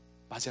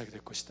맞이하게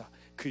될 것이다.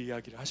 그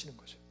이야기를 하시는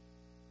거죠.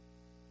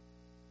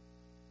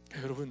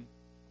 여러분,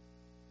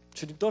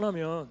 주님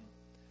떠나면,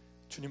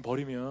 주님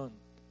버리면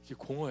이게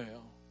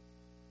공허해요.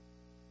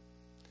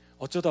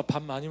 어쩌다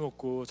밥 많이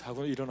먹고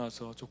자고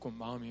일어나서 조금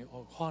마음이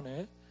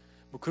허하네,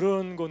 뭐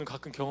그런 거는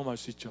가끔 경험할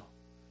수 있죠.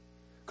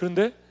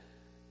 그런데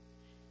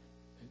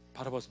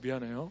바라봐서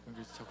미안해요.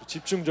 여기 자꾸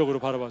집중적으로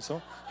바라봐서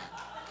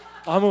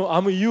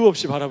아무 이유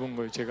없이 바라본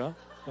거예요, 제가.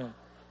 네.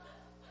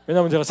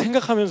 왜냐하면 제가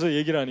생각하면서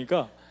얘기를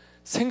하니까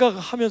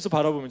생각하면서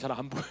바라보면 잘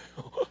안 보여요.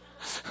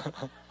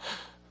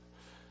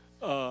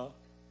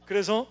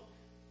 그래서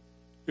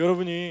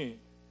여러분이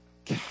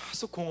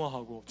계속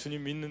공허하고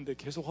주님 믿는데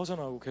계속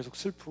허전하고 계속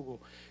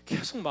슬프고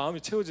계속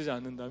마음이 채워지지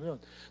않는다면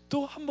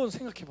또 한 번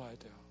생각해 봐야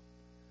돼요.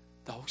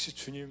 나 혹시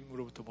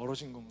주님으로부터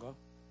멀어진 건가?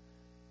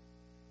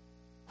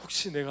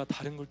 혹시 내가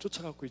다른 걸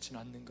쫓아가고 있지는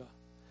않는가?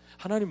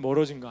 하나님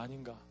멀어진 거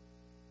아닌가?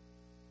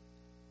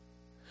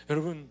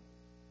 여러분,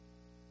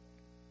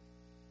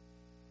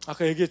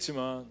 아까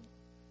얘기했지만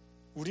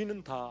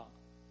우리는 다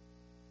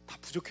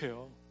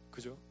부족해요.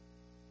 그죠?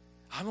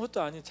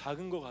 아무것도 아닌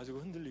작은 거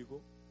가지고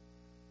흔들리고,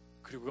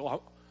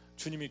 그리고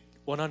주님이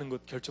원하는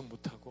것 결정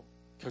못하고,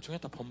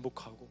 결정했다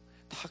번복하고,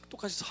 다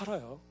똑같이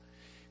살아요.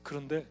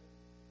 그런데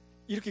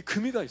이렇게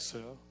금이가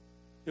있어요.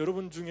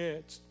 여러분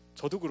중에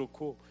저도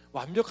그렇고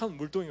완벽한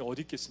물동이가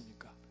어디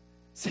있겠습니까?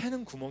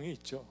 새는 구멍이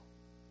있죠.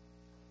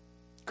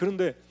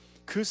 그런데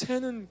그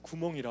새는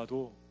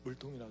구멍이라도,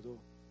 물동이라도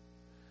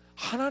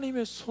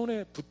하나님의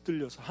손에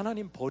붙들려서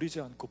하나님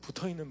버리지 않고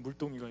붙어있는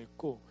물동이가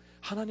있고,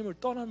 하나님을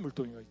떠난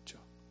물동이가 있죠.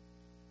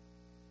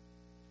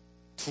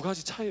 두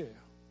가지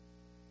차이예요.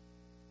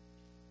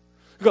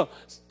 그러니까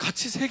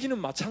같이 세기는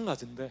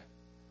마찬가지인데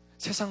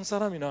세상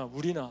사람이나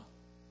우리나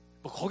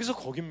뭐 거기서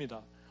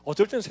거깁니다.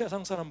 어떨 땐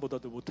세상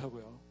사람보다도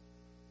못하고요.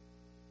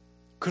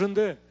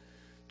 그런데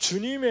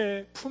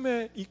주님의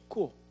품에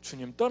있고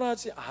주님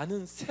떠나지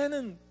않은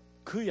새는,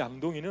 그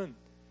양동이는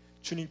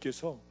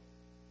주님께서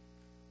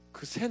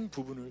그 센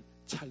부분을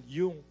잘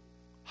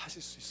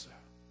이용하실 수 있어요.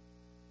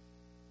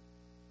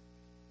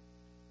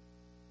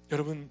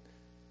 여러분,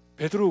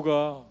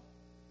 베드로가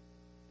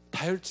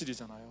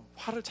다혈질이잖아요.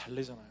 화를 잘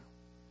내잖아요.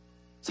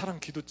 사람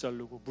귀도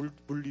자르고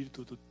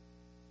물리도도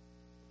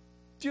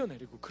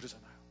뛰어내리고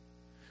그러잖아요.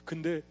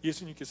 근데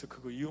예수님께서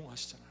그거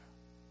이용하시잖아요.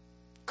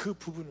 그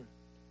부분을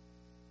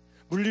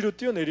물리로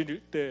뛰어내릴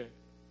때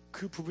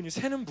그 부분이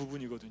새는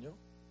부분이거든요.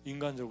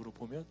 인간적으로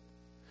보면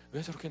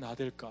왜 저렇게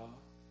나댈까?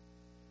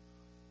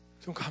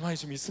 좀 가만히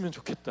좀 있으면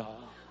좋겠다.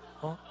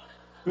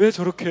 왜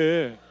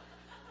저렇게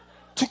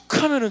툭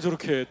하면은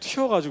저렇게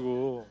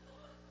튀어가지고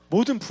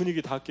모든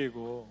분위기 다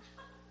깨고,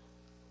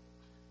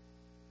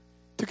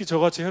 특히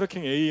저같이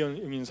혈액형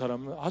A형인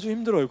사람은 아주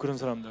힘들어요. 그런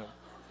사람들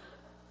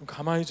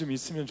가만히 좀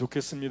있으면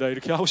좋겠습니다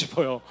이렇게 하고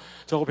싶어요.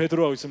 저거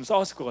베드로하고 있으면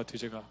싸웠을 것 같아요.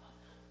 제가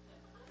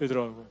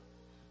베드로하고.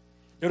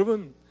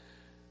 여러분,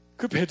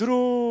 그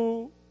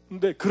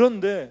베드로인데,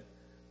 그런데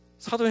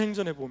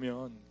사도행전에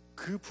보면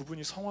그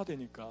부분이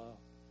성화되니까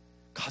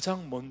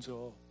가장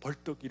먼저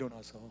벌떡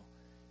일어나서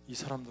이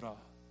사람들아,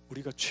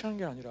 우리가 취한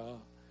게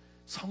아니라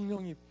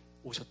성령이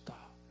오셨다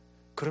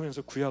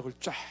그러면서 구약을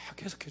쫙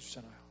해석해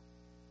주잖아요.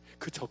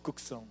 그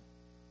적극성,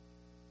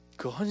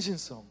 그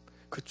헌신성,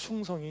 그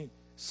충성이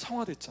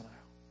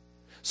성화됐잖아요.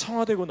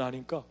 성화되고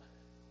나니까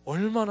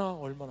얼마나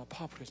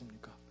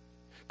파워풀해집니까?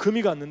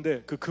 금이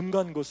갔는데 그 금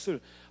간 것을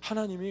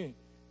하나님이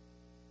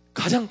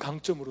가장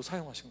강점으로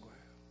사용하신 거예요.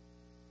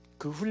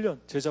 그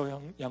훈련,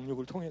 제자와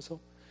양육을 통해서,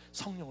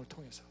 성령을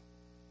통해서.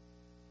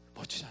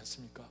 멋지지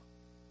않습니까?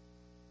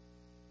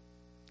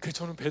 그래서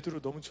저는 베드로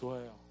너무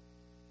좋아해요.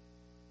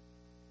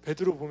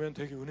 베드로 보면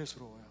되게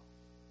은혜스러워요.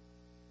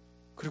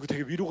 그리고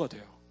되게 위로가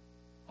돼요.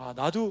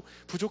 나도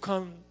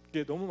부족한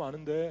게 너무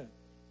많은데,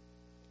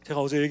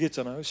 제가 어제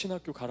얘기했잖아요.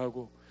 신학교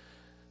가라고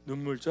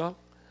눈물 쫙,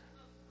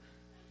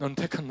 넌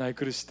택한 나의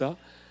그릇이다.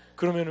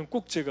 그러면은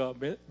꼭 제가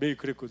매일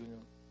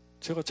그랬거든요.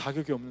 제가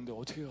자격이 없는데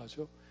어떻게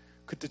가죠?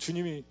 그때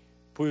주님이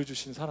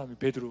보여주신 사람이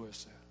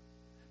베드로였어요.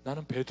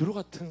 나는 베드로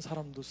같은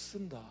사람도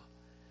쓴다.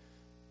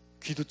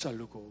 귀도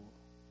자르고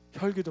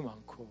혈기도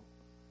많고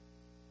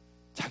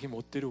자기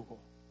멋대로고,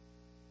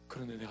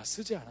 그런데 내가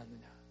쓰지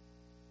않았느냐?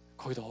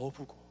 거기다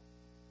어부고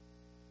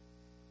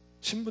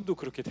신분도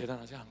그렇게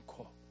대단하지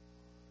않고,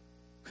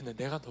 근데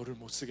내가 너를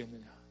못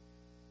쓰겠느냐?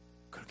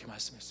 그렇게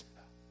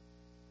말씀했습니다.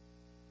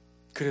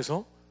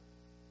 그래서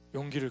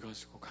용기를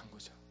가지고 간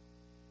거죠.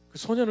 그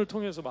소년을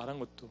통해서 말한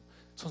것도,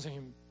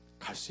 선생님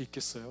갈 수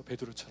있겠어요?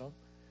 베드로처럼.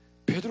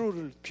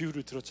 베드로를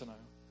비유를 들었잖아요.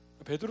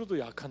 베드로도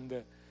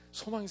약한데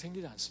소망이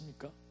생기지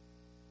않습니까?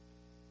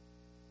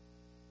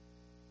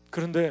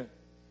 그런데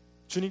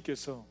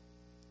주님께서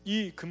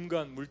이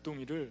금관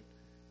물동이를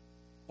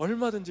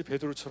얼마든지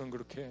베드로처럼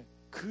그렇게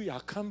그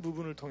약한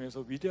부분을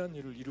통해서 위대한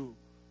일을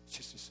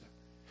이루실 수 있어요.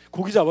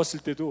 고기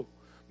잡았을 때도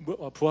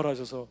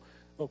부활하셔서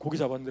고기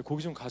잡았는데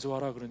고기 좀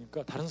가져와라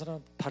그러니까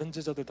다른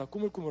제자들 다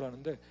꾸물꾸물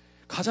하는데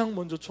가장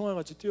먼저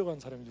총알같이 뛰어간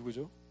사람이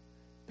누구죠?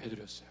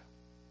 베드로였어요.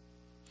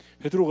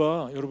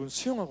 베드로가 여러분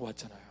수영하고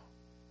왔잖아요.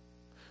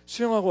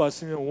 수영하고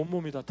왔으면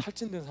온몸이 다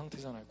탈진된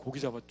상태잖아요.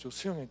 고기 잡았죠,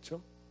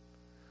 수영했죠,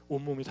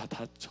 온몸이 다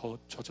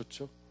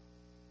젖었죠.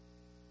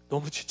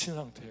 너무 지친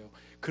상태예요.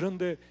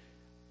 그런데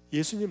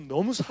예수님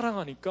너무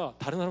사랑하니까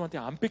다른 사람한테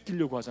안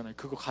뺏기려고 하잖아요.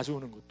 그거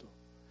가져오는 것도.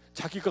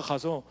 자기가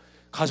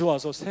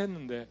가져와서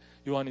셌는데,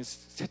 요한이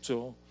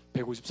셌죠.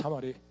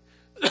 153마리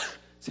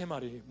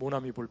 3마리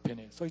모나미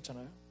볼펜에 써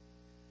있잖아요.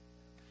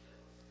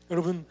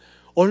 여러분,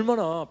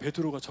 얼마나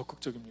베드로가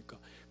적극적입니까?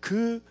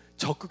 그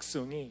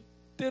적극성이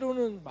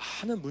때로는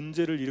많은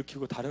문제를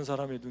일으키고 다른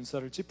사람의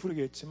눈살을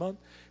찌푸리게 했지만,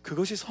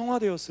 그것이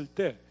성화되었을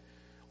때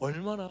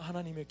얼마나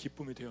하나님의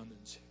기쁨이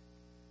되었는지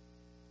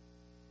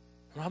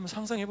한번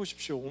상상해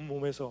보십시오.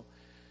 온몸에서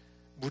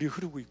물이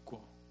흐르고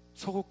있고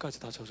속옷까지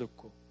다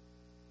젖었고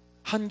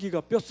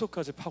한기가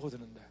뼛속까지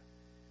파고드는데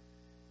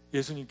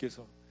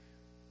예수님께서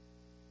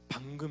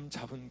방금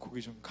잡은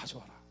고기 좀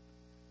가져와라.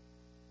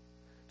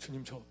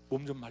 주님, 저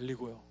몸 좀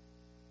말리고요.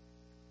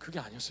 그게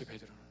아니었어요.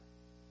 베드로는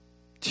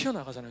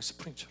튀어나가잖아요,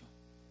 스프링처럼.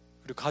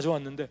 그리고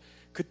가져왔는데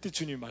그때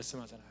주님이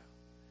말씀하잖아요.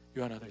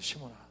 요한 아들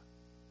시몬아,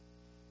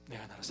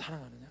 내가 나를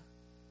사랑하느냐?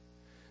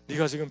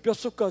 네가 지금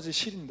뼛속까지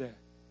실인데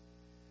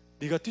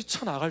네가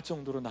뛰쳐나갈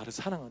정도로 나를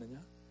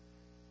사랑하느냐?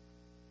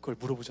 그걸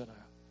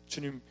물어보잖아요.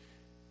 주님,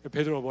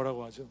 베드로가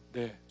뭐라고 하죠?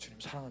 네, 주님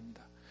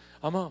사랑합니다.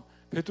 아마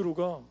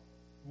베드로가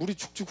물이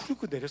축축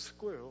흐르고 내렸을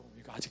거예요.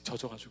 이거 아직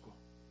젖어가지고.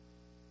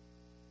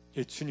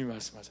 예, 주님이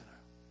말씀하잖아요.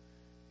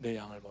 내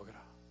양을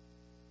먹여라.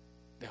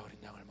 내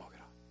어린 양을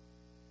먹여라.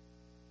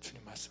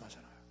 주님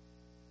말씀하잖아요.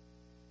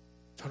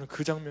 저는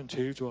그 장면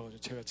제일 좋아하죠.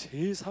 제가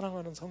제일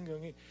사랑하는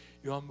성경이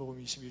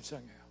요한복음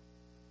 21장이에요.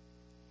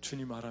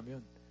 주님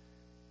말하면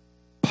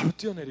바로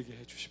뛰어내리게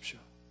해주십시오.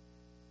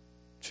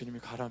 주님이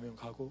가라면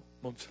가고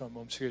멈추라면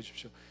멈추게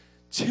해주십시오.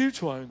 제일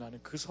좋아요. 나는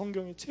그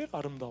성경이 제일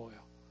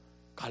아름다워요.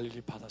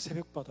 갈릴리 바다,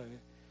 새벽 바다에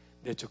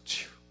내적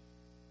치유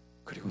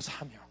그리고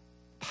사명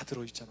다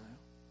들어있잖아요.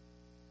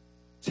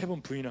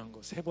 3번 부인한 거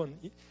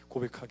 3번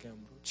고백하게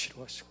함으로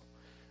치료하시고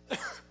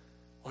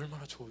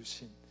얼마나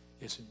좋으신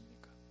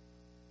예수님입니까?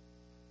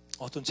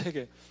 어떤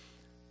책에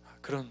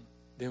그런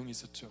내용이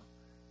있었죠.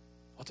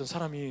 어떤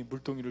사람이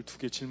물동이를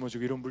 2개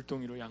짊어지고, 이런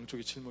물동이를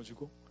양쪽에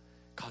짊어지고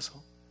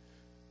가서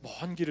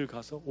먼 길을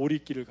가서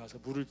오리길을 가서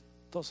물을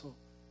떠서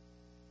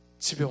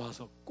집에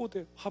와서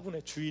꽃에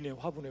화분에, 주인의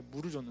화분에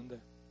물을 줬는데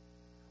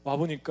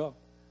와보니까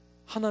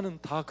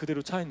하나는 다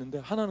그대로 차 있는데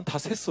하나는 다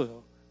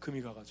샜어요.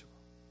 금이 가가지고.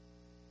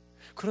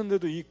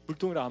 그런데도 이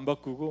물동이를 안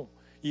바꾸고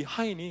이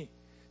하인이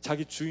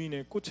자기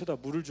주인의 꽃에다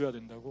물을 줘야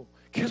된다고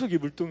계속 이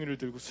물동이를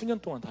들고 수년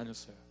동안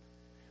다녔어요.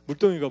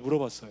 물동이가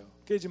물어봤어요.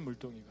 깨진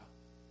물동이가,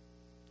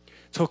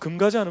 저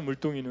금가지 않은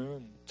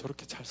물동이는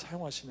저렇게 잘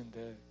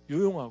사용하시는데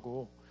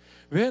유용하고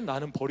왜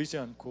나는 버리지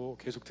않고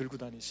계속 들고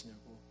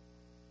다니시냐고.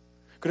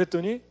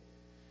 그랬더니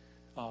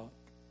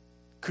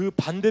그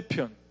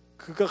반대편,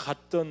 그가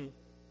갔던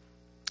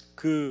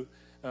그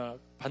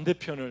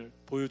반대편을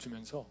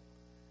보여주면서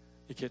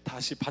이렇게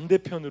다시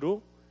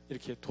반대편으로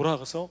이렇게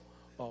돌아가서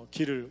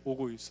길을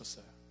오고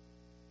있었어요.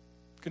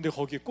 근데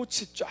거기에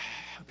꽃이 쫙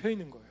펴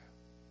있는 거예요.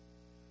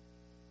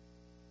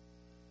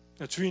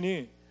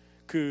 주인이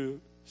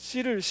그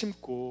씨를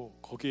심고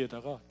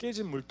거기에다가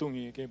깨진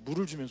물동이에게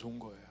물을 주면서 온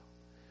거예요.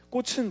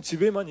 꽃은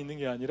집에만 있는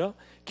게 아니라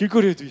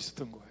길거리에도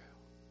있었던 거예요.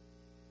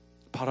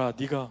 봐라,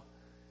 네가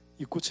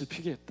이 꽃을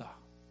피게 했다.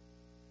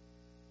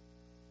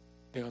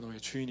 내가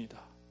너의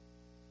주인이다.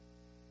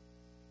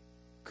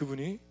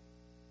 그분이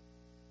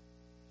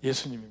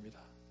예수님입니다.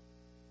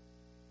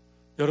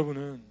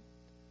 여러분은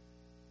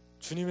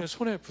주님의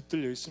손에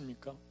붙들려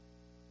있습니까?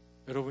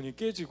 여러분이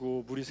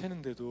깨지고 물이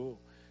새는데도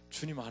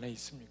주님 안에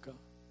있습니까?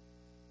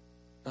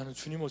 나는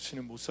주님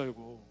없이는 못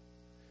살고,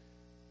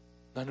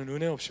 나는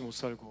은혜 없이 못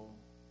살고,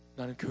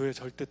 나는 교회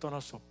절대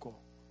떠날 수 없고,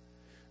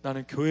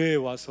 나는 교회에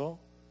와서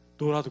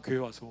놀아도 교회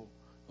와서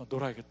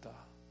놀아야겠다.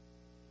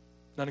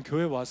 나는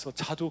교회 와서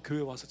자도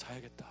교회 와서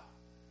자야겠다.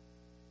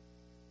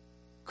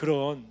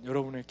 그런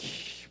여러분의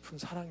깊은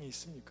사랑이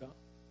있습니까?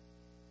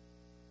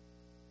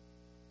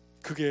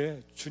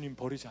 그게 주님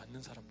버리지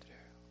않는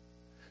사람들이에요.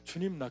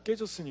 주님, 나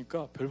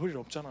깨졌으니까 별 볼 일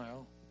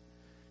없잖아요.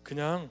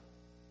 그냥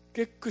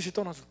깨끗이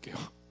떠나줄게요.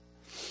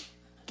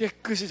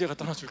 깨끗이 제가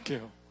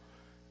떠나줄게요.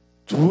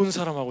 좋은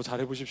사람하고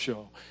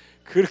잘해보십시오.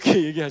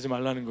 그렇게 얘기하지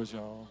말라는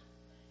거죠.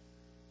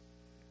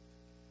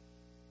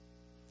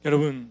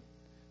 여러분,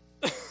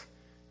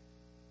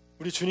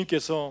 우리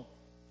주님께서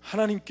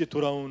하나님께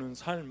돌아오는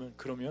삶을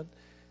그러면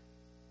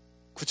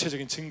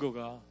구체적인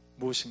증거가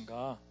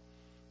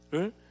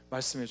무엇인가를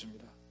말씀해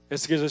줍니다.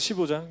 에스겔서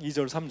 15장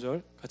 2절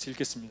 3절 같이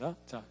읽겠습니다.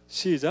 자,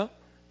 시작.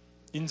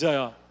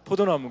 인자야,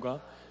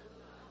 포도나무가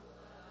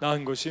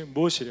낳은 것이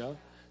무엇이랴?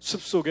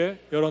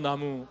 숲속에 여러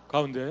나무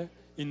가운데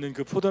있는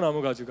그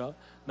포도나무 가지가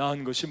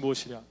낳은 것이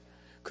무엇이랴?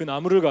 그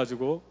나무를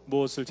가지고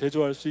무엇을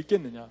제조할 수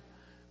있겠느냐?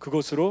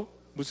 그것으로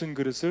무슨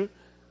그릇을,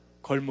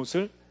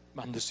 걸못을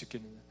만들 수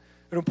있겠느냐?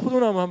 여러분,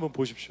 포도나무 한번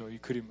보십시오. 이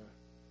그림을.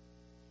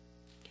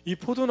 이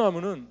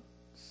포도나무는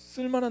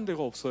쓸만한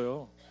데가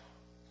없어요.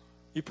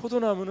 이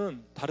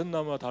포도나무는 다른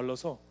나무와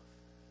달라서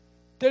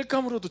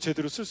땔감으로도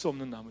제대로 쓸 수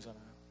없는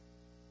나무잖아요.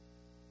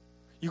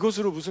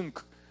 이것으로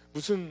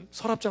무슨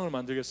서랍장을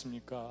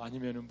만들겠습니까?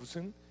 아니면은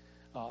무슨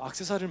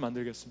액세서리를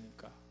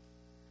만들겠습니까?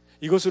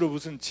 이것으로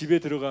무슨 집에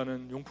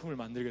들어가는 용품을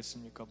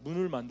만들겠습니까?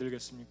 문을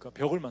만들겠습니까?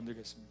 벽을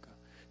만들겠습니까?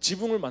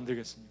 지붕을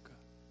만들겠습니까?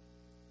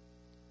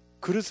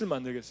 그릇을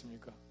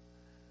만들겠습니까?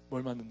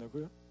 뭘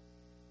만든다고요?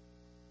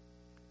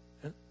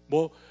 예?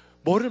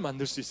 뭐를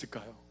만들 수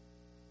있을까요?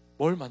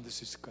 뭘 만들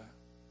수 있을까요?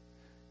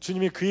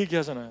 주님이 그 얘기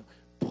하잖아요.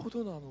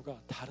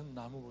 포도나무가 다른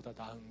나무보다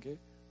나은 게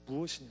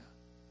무엇이냐?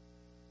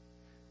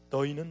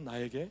 너희는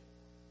나에게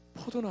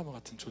포도나무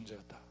같은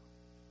존재였다.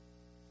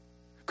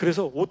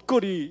 그래서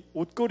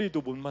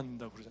옷걸이도 못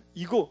만든다고 그러잖아요.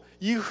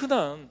 이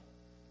흔한,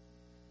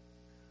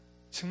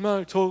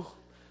 정말 저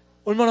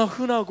얼마나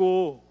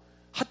흔하고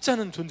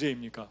하찮은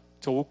존재입니까?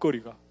 저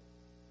옷걸이가.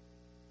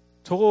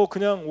 저거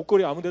그냥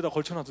옷걸이 아무 데다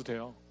걸쳐놔도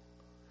돼요.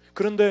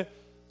 그런데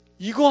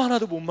이거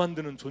하나도 못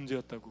만드는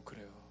존재였다고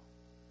그래요.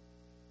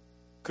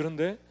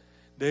 그런데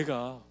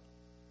내가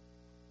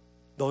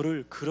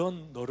너를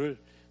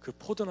그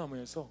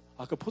포도나무에서,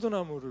 아까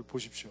포도나무를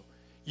보십시오.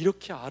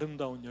 이렇게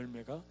아름다운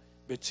열매가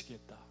맺히게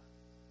했다.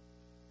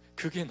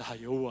 그게 나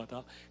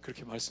여호와다.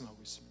 그렇게 말씀하고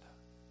있습니다.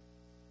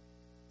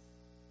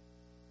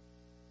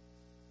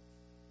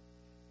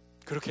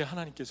 그렇게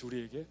하나님께서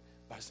우리에게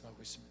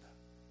말씀하고 있습니다.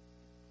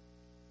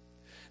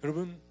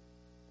 여러분,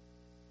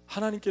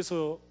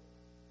 하나님께서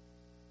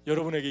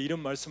여러분에게 이런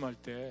말씀할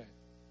때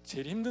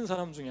제일 힘든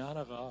사람 중에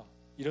하나가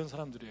이런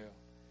사람들이에요.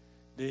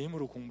 내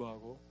힘으로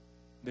공부하고,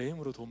 내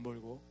힘으로 돈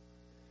벌고,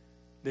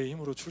 내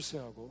힘으로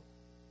출세하고,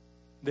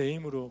 내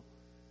힘으로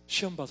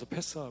시험 봐서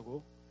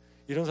패스하고,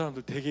 이런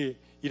사람들 되게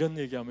이런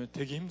얘기하면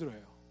되게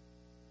힘들어요.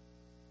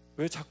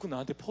 왜 자꾸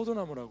나한테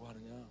포도나무라고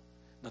하느냐?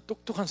 나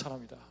똑똑한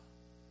사람이다.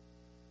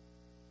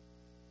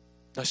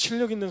 나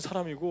실력 있는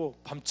사람이고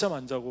밤잠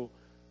안 자고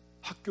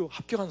학교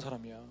합격한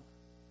사람이야.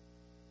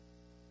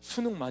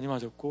 수능 많이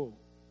맞았고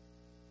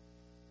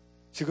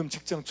지금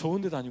직장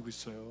좋은 데 다니고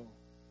있어요.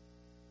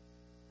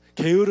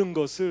 게으른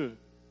것을,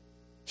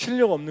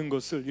 실력 없는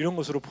것을 이런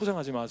것으로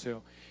포장하지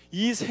마세요.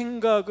 이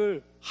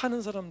생각을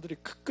하는 사람들이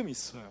가끔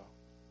있어요.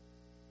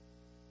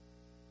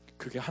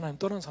 그게 하나님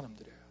떠난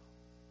사람들이에요.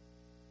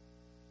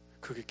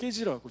 그게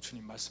깨지라고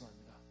주님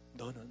말씀합니다.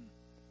 너는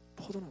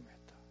포도나무였다.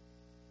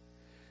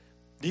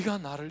 네가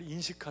나를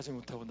인식하지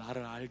못하고,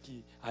 나를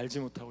알지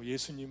못하고,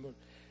 예수님을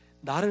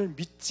나를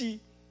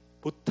믿지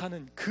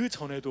못하는 그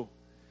전에도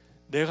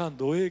내가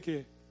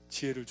너에게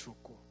지혜를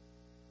주었고,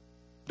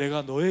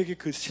 내가 너에게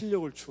그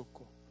실력을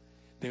주었고,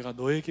 내가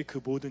너에게 그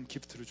모든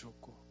기프트를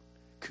주었고,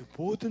 그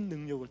모든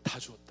능력을 다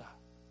주었다.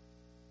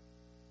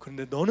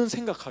 그런데 너는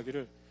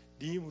생각하기를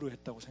네 힘으로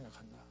했다고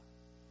생각한다.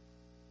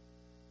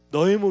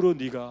 너 힘으로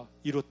네가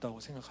이뤘다고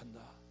생각한다.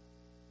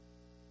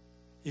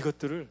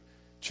 이것들을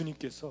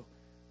주님께서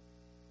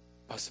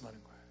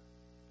말씀하는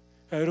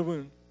거예요.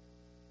 여러분,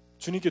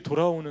 주님께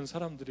돌아오는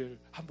사람들을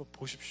한번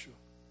보십시오.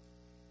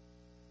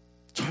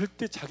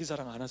 절대 자기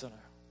자랑 안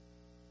하잖아요.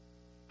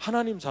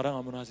 하나님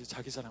자랑하면 하지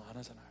자기 자랑 안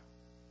하잖아요.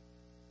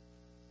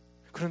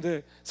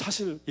 그런데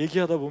사실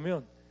얘기하다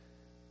보면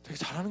되게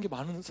잘하는 게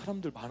많은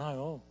사람들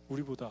많아요.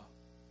 우리보다,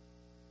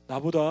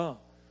 나보다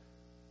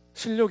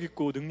실력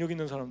있고 능력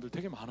있는 사람들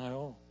되게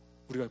많아요.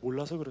 우리가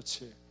몰라서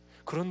그렇지.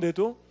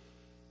 그런데도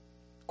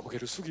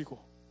고개를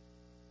숙이고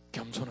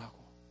겸손하고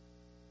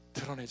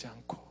드러내지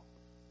않고,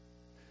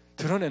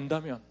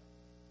 드러낸다면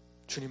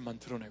주님만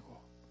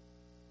드러내고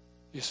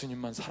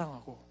예수님만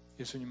사랑하고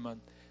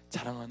예수님만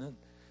자랑하는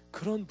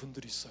그런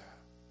분들이 있어요.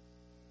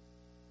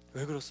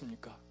 왜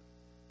그렇습니까?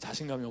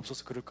 자신감이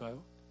없어서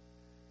그럴까요?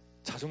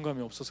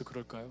 자존감이 없어서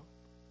그럴까요?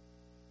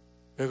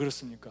 왜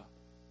그렇습니까?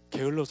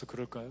 게을러서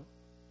그럴까요?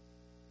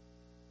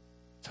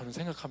 저는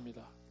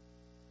생각합니다.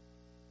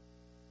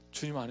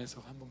 주님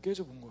안에서 한번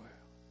깨져본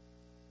거예요.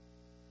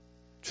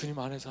 주님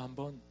안에서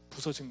한번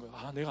부서진 거예요.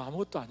 아, 내가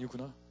아무것도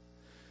아니구나.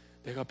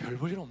 내가 별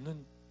볼 일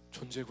없는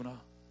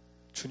존재구나.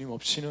 주님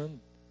없이는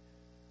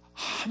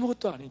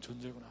아무것도 아닌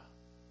존재구나.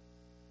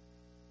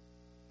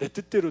 내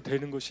뜻대로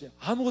되는 것이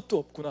아무것도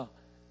없구나.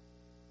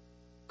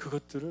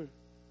 그것들을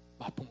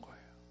맛본 거예요.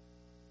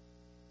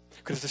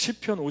 그래서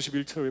시편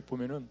 51절에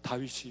보면은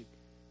다윗이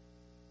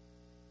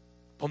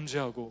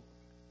범죄하고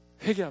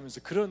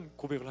회개하면서 그런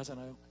고백을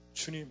하잖아요.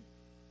 주님,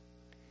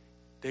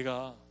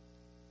 내가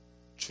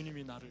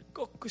주님이 나를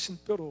꺾으신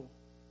뼈로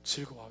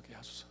즐거워하게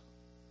하소서.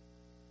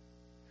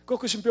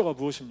 꺾으신 뼈가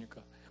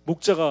무엇입니까?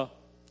 목자가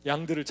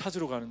양들을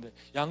찾으러 가는데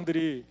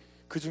양들이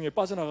그 중에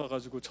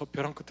빠져나가가지고 저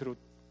벼랑 끝으로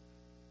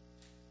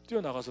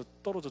뛰어나가서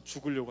떨어져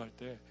죽으려고 할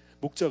때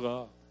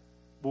목자가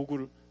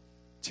목을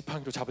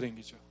지팡이로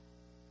잡아당기죠.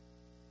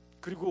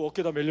 그리고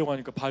어깨다 매려고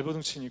하니까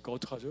발버둥 치니까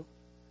어떡하죠?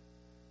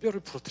 뼈를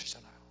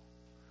부러뜨리잖아요.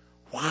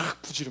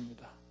 확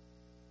부지릅니다.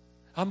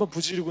 한번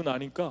부지르고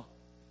나니까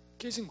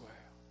깨진 거예요.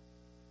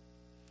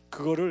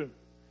 그거를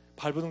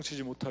발버둥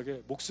치지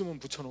못하게 목숨은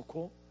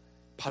붙여놓고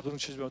발버둥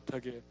치지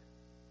못하게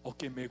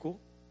어깨에 메고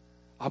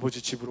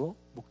아버지 집으로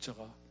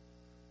목자가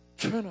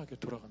초연하게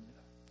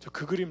돌아갑니다. 저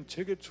그 그림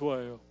되게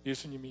좋아해요.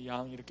 예수님이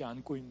양 이렇게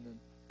안고 있는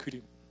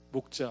그림,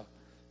 목자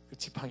그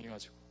지팡이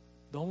가지고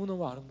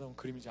너무너무 아름다운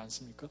그림이지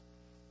않습니까?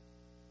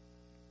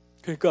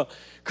 그러니까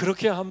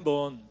그렇게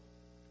한번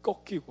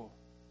꺾이고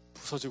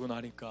부서지고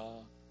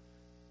나니까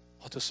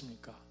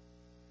어떻습니까?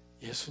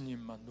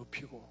 예수님만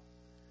높이고,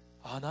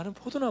 아, 나는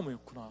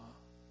포도나무였구나.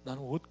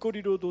 나는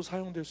옷걸이로도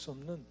사용될 수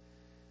없는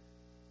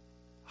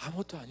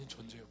아무것도 아닌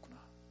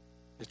존재였구나.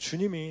 근데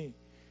주님이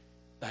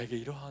나에게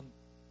이러한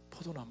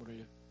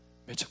포도나무를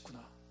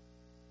맺혔구나.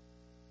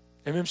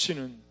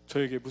 MMC는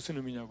저에게 무슨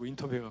의미냐고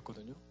인터뷰해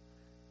갔거든요.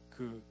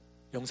 그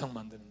영상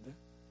만드는데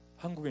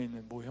한국에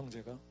있는 모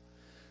형제가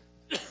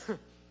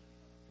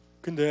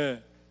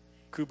근데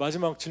그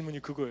마지막 질문이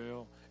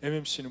그거예요.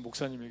 MMC는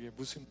목사님에게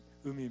무슨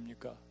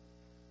의미입니까?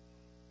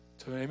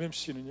 저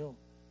MMC는요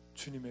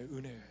주님의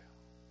은혜예요.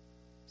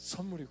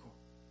 선물이고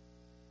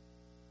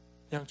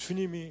그냥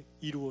주님이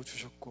이루어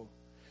주셨고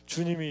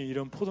주님이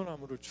이런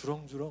포도나무를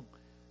주렁주렁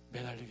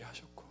매달리게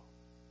하셨고,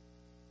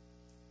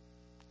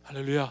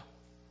 할렐루야.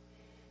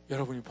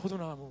 여러분이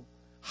포도나무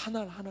한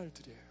알 한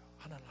알들이에요.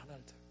 한 알 한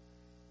알들.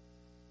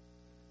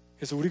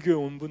 그래서 우리 교회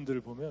온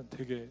분들 보면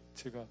되게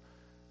제가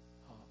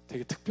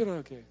되게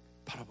특별하게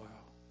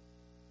바라봐요.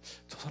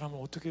 저 사람을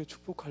어떻게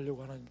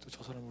축복하려고 하나님도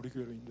저 사람을 우리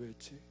교회로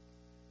인도했지?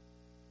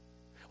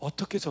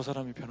 어떻게 저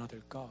사람이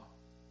변화될까?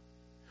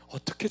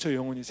 어떻게 저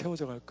영혼이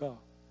세워져 갈까?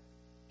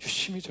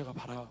 유심히 제가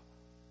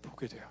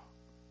바라보게 돼요.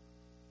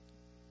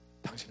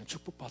 당신은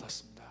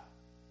축복받았습니다.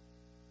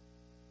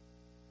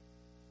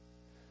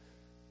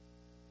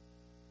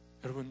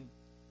 여러분,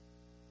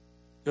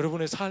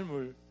 여러분의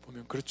삶을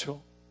보면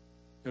그렇죠?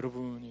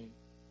 여러분이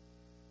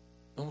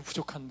너무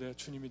부족한데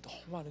주님이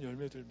너무 많은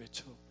열매들을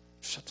맺혀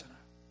주셨잖아요.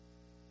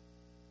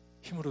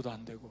 힘으로도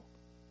안 되고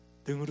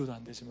능으로도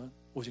안 되지만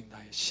오직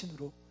나의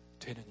신으로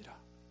되느니라.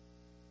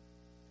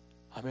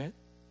 아멘.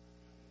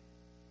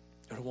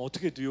 여러분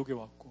어떻게 뉴욕에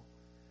왔고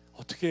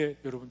어떻게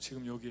여러분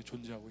지금 여기에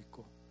존재하고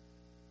있고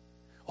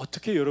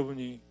어떻게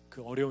여러분이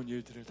그 어려운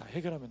일들을 다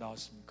해결하며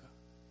나왔습니까?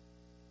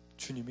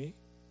 주님이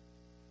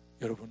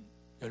여러분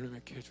열매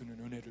맺게 해주는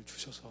은혜를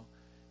주셔서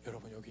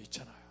여러분 여기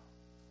있잖아요.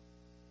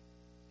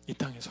 이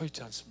땅에 서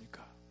있지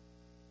않습니까?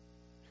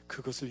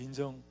 그것을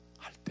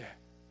인정할 때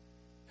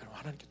여러분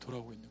하나님께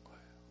돌아오고 있는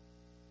거예요.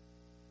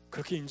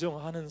 그렇게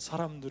인정하는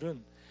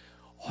사람들은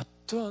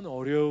어떠한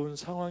어려운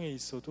상황에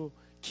있어도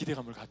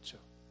기대감을 갖죠.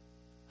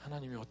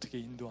 하나님이 어떻게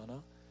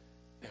인도하나?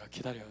 내가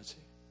기다려야지.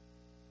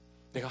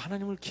 내가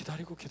하나님을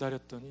기다리고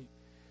기다렸더니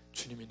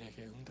주님이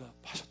내게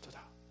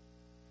응답하셨도다.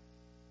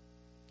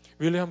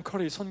 윌리엄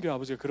커리 선교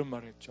아버지가 그런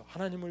말을 했죠.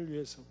 하나님을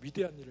위해서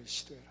위대한 일을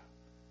시도해라.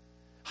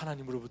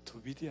 하나님으로부터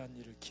위대한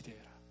일을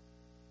기대해라.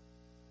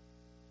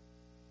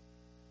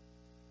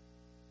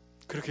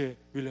 그렇게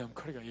윌리엄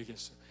커리가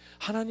얘기했어요.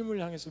 하나님을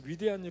향해서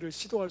위대한 일을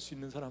시도할 수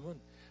있는 사람은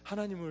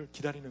하나님을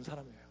기다리는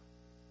사람이에요.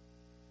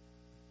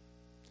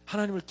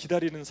 하나님을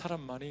기다리는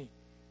사람만이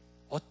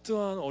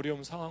어떠한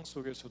어려움 상황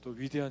속에서도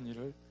위대한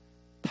일을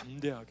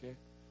담대하게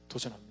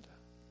도전합니다.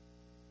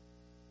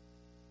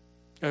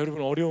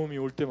 여러분 어려움이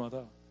올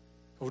때마다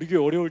우리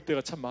교회 어려울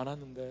때가 참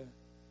많았는데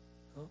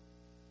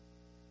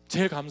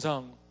제일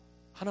감사한 거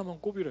하나만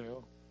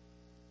꼽으래요.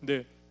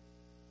 근데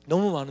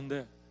너무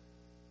많은데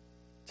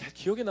제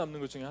기억에 남는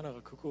것 중에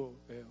하나가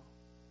그거예요.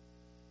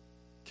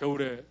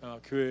 겨울에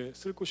교회에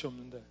쓸 곳이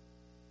없는데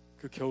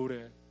그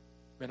겨울에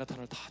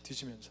맨하탄을 다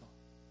뒤지면서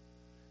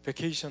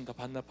베케이션 다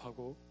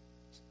반납하고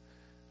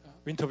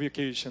윈터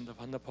베케이션 다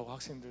반납하고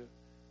학생들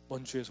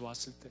먼 주에서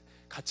왔을 때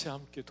같이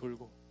함께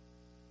돌고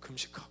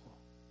금식하고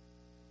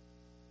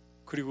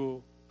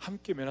그리고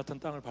함께 맨하탄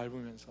땅을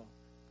밟으면서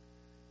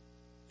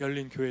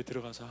열린 교회에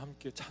들어가서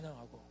함께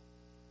찬양하고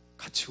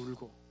같이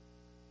울고.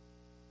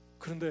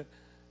 그런데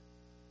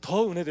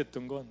더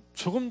은혜됐던 건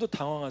조금도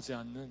당황하지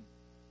않는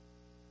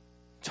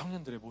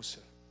청년들의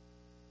모습,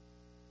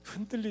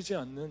 흔들리지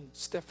않는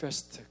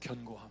스테패스트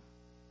견고함,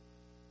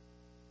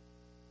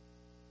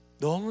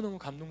 너무너무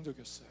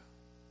감동적이었어요.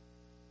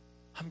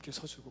 함께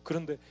서주고.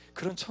 그런데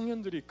그런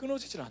청년들이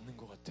끊어지질 않는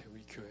것 같아요.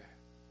 우리 교회.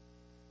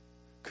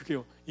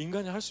 그게요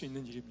인간이 할 수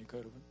있는 일입니까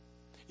여러분?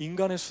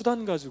 인간의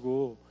수단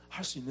가지고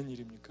할 수 있는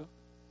일입니까?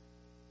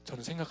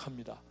 저는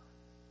생각합니다.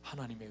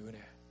 하나님의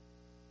은혜,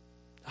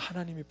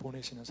 하나님이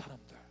보내시는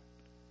사람들,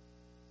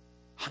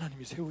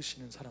 하나님이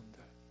세우시는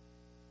사람들,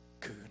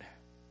 그 은혜,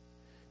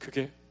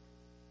 그게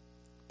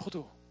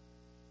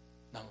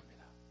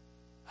포도나무입니다.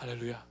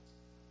 할렐루야.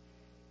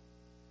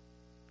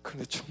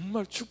 그런데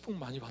정말 축복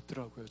많이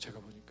받더라고요. 제가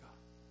보니까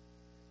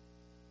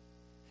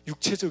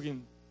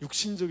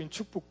육신적인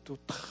축복도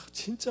다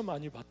진짜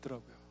많이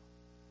받더라고요.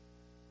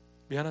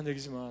 미안한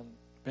얘기지만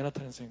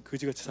맨하탄 선생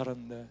거지같이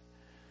살았는데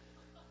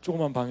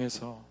조그만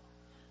방에서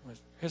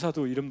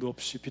회사도 이름도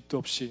없이 빚도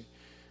없이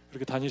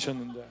그렇게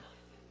다니셨는데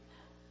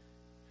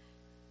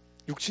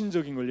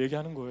육신적인 걸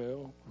얘기하는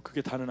거예요.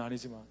 그게 다는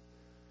아니지만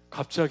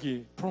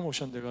갑자기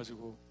프로모션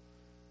돼가지고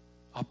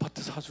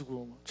아파트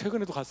사주고,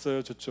 최근에도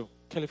갔어요. 저쪽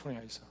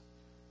캘리포니아에서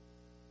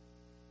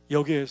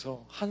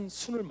여기에서 한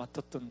순을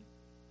맡았던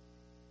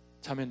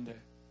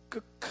자매인데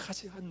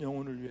끝까지 한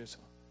영혼을 위해서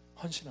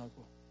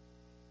헌신하고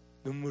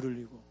눈물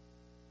흘리고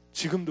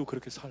지금도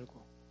그렇게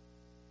살고.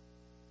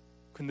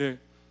 근데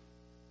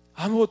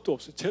아무것도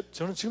없어요.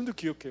 저는 지금도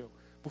기억해요.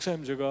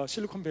 목사님, 제가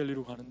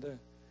실리콘밸리로 가는데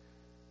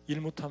일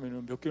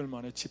못하면 몇 개월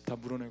만에 집 다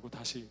물어내고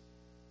다시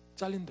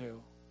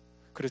잘린대요.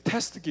 그래서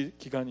테스트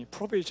기간이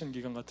프로베이션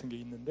기간 같은 게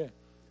있는데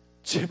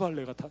제발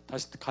내가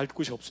다시 갈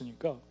곳이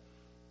없으니까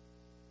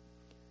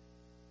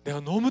내가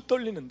너무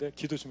떨리는데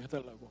기도 좀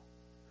해달라고.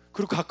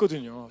 그리고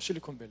갔거든요.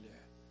 실리콘밸리에.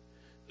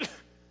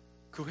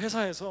 그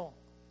회사에서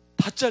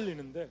다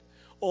잘리는데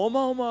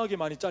어마어마하게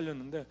많이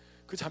잘렸는데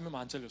그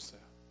자매만 안 잘렸어요.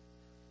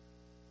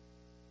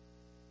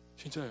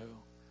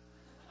 진짜예요.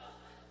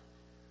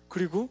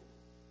 그리고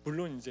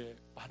물론 이제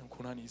많은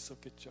고난이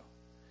있었겠죠.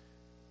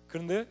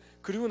 그런데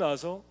그리고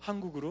나서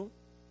한국으로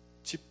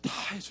집 다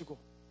해주고,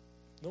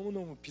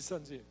 너무너무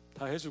비싼 집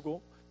다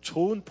해주고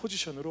좋은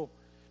포지션으로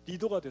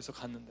리더가 돼서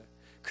갔는데,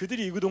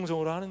 그들이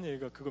이구동성으로 하는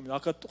얘기가 그겁니다.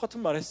 아까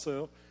똑같은 말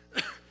했어요.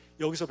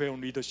 여기서 배운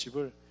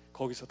리더십을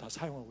거기서 다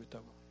사용하고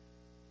있다고.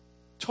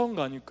 처음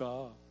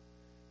가니까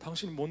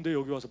당신이 뭔데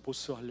여기 와서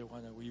보스 하려고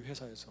하냐고. 이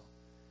회사에서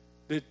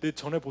내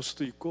전에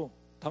보스도 있고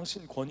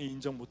당신 권위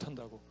인정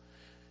못한다고.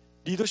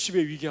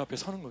 리더십의 위기 앞에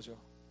서는 거죠.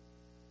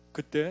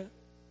 그때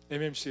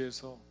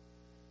MMC에서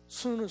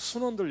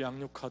순원들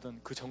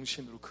양육하던 그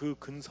정신으로, 그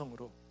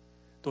근성으로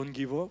Don't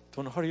give up,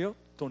 don't hurry up,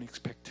 don't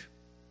expect.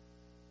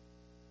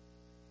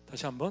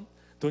 다시 한번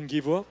Don't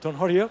give up, don't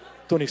hurry up,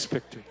 don't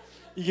expect.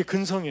 이게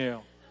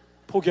근성이에요.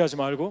 포기하지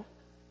말고,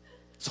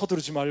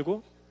 서두르지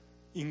말고,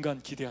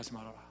 인간 기대하지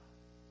말아라.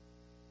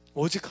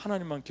 오직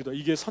하나님만 기도.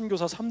 이게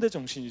선교사 3대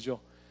정신이죠.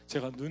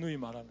 제가 누누이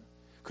말하는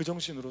그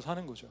정신으로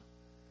사는 거죠.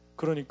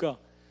 그러니까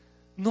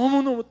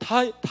너무너무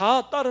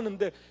다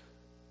따르는데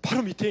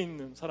바로 밑에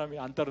있는 사람이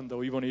안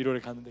따른다고. 이번에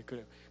 1월에 갔는데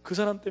그래요. 그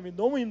사람 때문에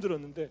너무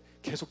힘들었는데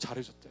계속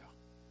잘해줬대요.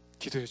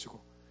 기도해주고.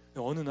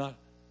 어느 날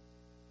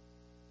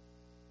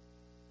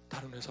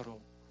다른 회사로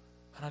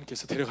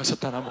하나님께서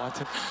데려가셨다나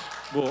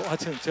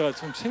하여튼 제가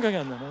지금 생각이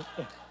안 나네요.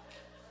 네.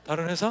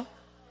 다른 회사?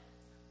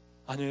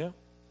 아니에요?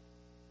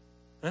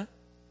 네?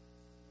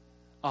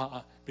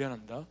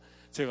 미안합니다.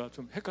 제가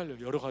좀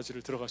헷갈려요. 여러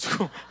가지를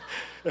들어가지고.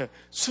 네.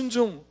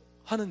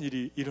 순종하는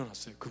일이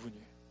일어났어요. 그분이.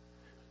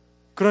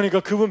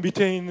 그러니까 그분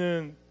밑에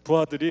있는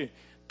부하들이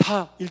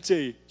다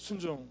일제히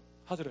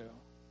순종하더래요.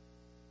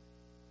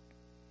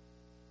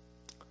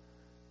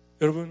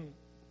 여러분,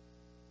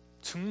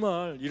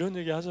 정말 이런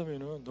얘기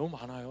하자면 너무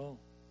많아요.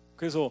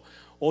 그래서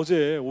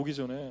어제 오기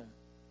전에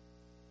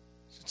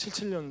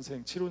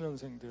 77년생,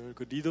 75년생들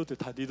그 리더들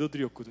다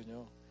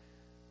리더들이었거든요.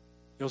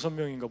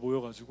 6명인가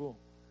모여가지고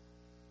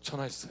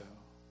전화했어요.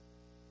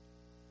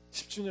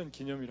 10주년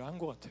기념일을 한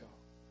것 같아요.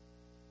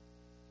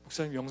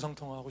 목사님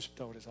영상통화 하고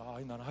싶다고 그래서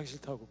나는 하기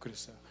싫다고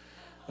그랬어요.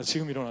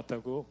 지금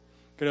일어났다고.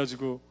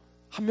 그래가지고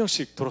한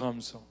명씩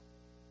돌아가면서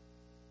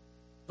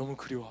너무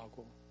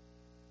그리워하고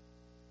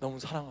너무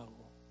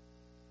사랑하고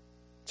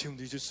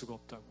지금도 잊을 수가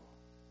없다고.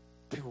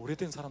 되게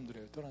오래된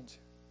사람들이에요, 떠난 지.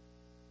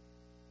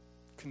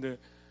 근데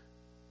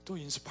또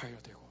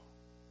인스파이어 되고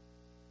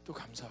또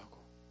감사하고.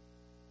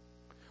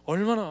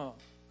 얼마나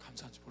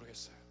감사한지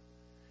모르겠어요.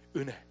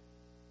 은혜.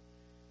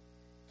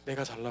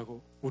 내가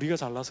잘나고 우리가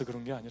잘나서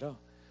그런 게 아니라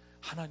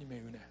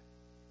하나님의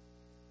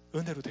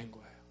은혜로 된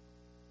거예요.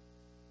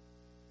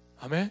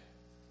 아멘.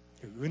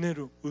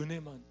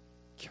 은혜만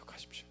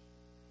기억하십시오.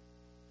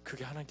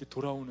 그게 하나님께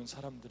돌아오는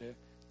사람들의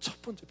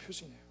첫 번째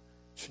표징이에요.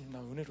 주님,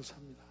 나 은혜로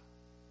삽니다.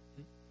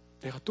 응?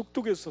 내가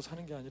똑똑해서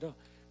사는 게 아니라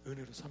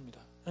은혜로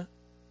삽니다. 응?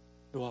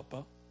 너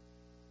아빠?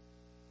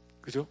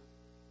 그죠?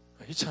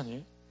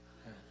 희찬이?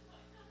 네.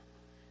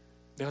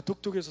 내가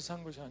똑똑해서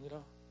산 것이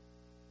아니라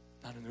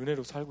나는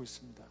은혜로 살고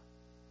있습니다.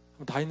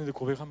 그럼 다 있는데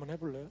고백 한번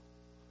해볼래요?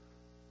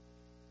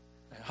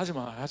 네,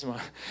 하지마.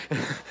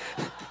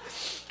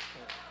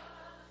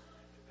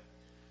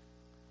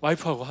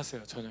 와이프하고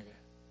하세요. 저녁에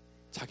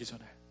자기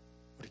전에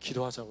우리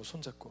기도하자고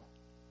손잡고.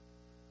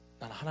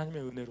 나는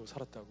하나님의 은혜로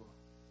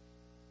살았다고.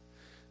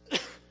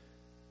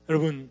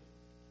 여러분,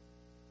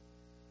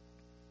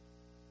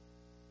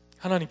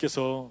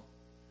 하나님께서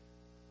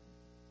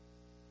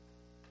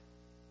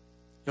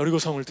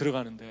여리고성을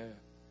들어가는데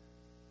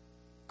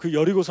그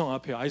여리고성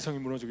앞에 아이성이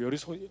무너지고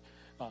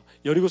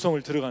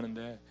여리고성을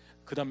들어가는데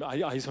그 다음에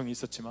아이성이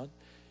있었지만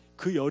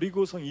그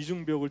여리고성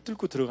이중벽을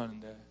뚫고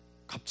들어가는데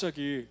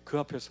갑자기 그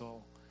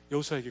앞에서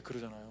여호수아에게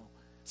그러잖아요.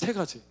 세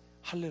가지: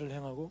 할례를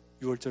행하고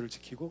유월절을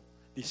지키고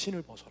네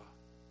신을 벗어라.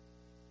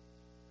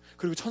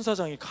 그리고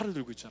천사장이 칼을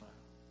들고 있잖아요.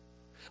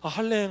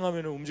 할례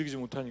행하면 움직이지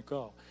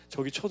못하니까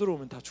저기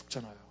쳐들어오면 다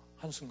죽잖아요,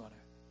 한순간에.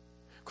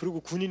 그리고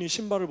군인이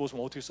신발을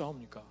벗으면 어떻게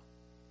싸웁니까?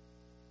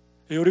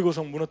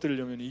 여리고성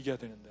무너뜨리려면 이겨야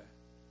되는데.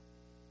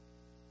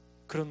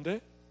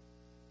 그런데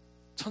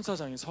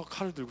천사장이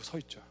칼을 들고 서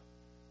있죠.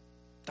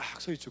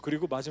 딱 서 있죠.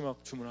 그리고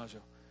마지막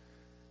주문하죠.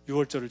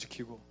 유월절을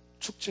지키고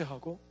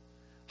축제하고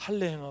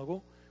할례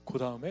행하고 그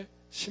다음에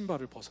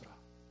신발을 벗어라.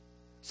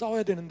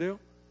 싸워야 되는데요,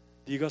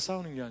 네가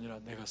싸우는 게 아니라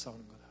내가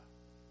싸우는 거다.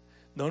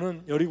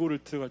 너는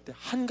여리고를 들어갈 때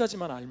한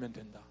가지만 알면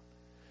된다.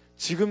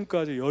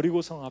 지금까지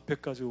여리고성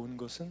앞에까지 온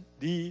것은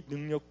네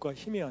능력과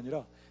힘이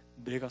아니라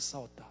내가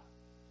싸웠다.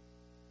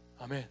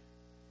 아멘.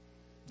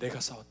 내가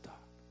싸웠다.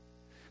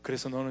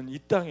 그래서 너는 이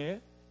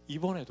땅에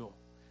이번에도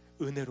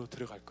은혜로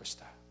들어갈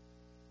것이다.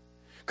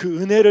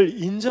 그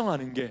은혜를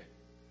인정하는 게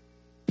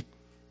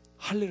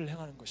할례를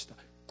행하는 것이다.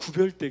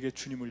 구별되게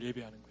주님을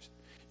예배하는 것이다.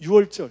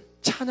 유월절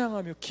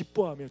찬양하며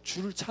기뻐하며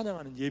주를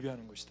찬양하는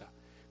예배하는 것이다.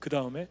 그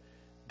다음에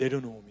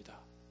내려놓음이다.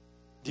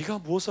 네가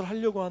무엇을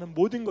하려고 하는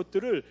모든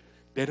것들을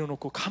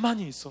내려놓고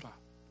가만히 있어라.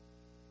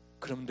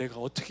 그럼 내가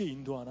어떻게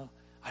인도하나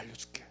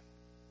알려줄게.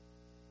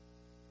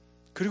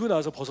 그리고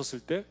나서 벗었을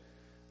때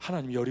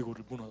하나님이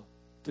여리고를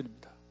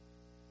무너뜨립니다.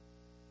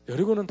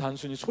 여리고는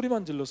단순히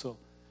소리만 질러서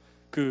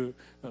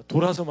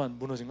돌아서만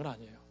무너진 건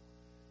아니에요.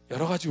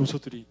 여러 가지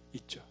요소들이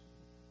있죠.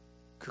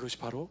 그것이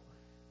바로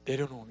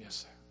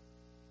내려놓음이었어요.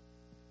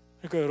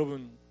 그러니까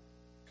여러분,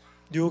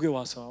 뉴욕에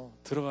와서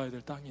들어가야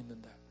될 땅이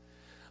있는데,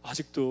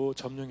 아직도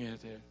점령해야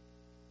될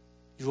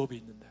유업이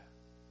있는데,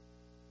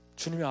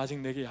 주님이 아직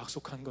내게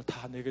약속한 거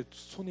다 내게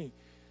손이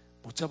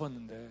못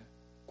잡았는데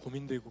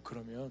고민되고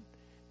그러면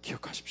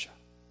기억하십시오.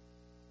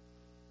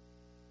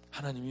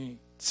 하나님이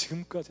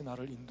지금까지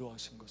나를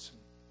인도하신 것은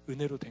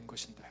은혜로 된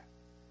것인데,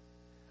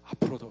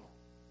 앞으로도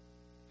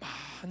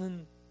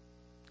많은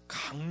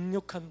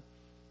강력한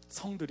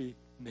성들이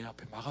내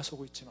앞에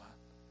막아서고 있지만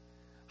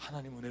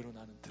하나님 은혜로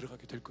나는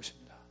들어가게 될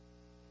것입니다.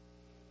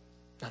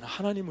 나는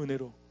하나님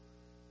은혜로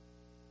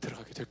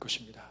들어가게 될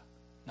것입니다.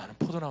 나는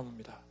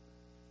포도나무입니다.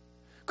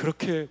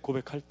 그렇게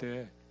고백할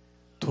때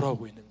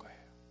돌아오고 있는 거예요.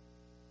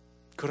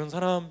 그런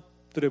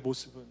사람들의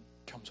모습은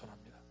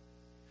겸손합니다.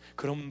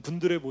 그런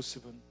분들의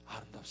모습은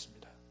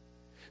아름답습니다.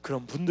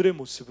 그런 분들의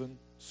모습은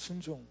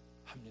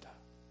순종합니다.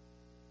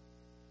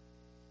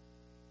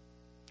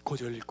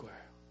 곧 열릴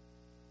거예요.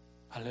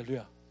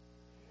 할렐루야.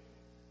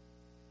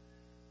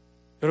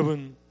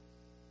 여러분,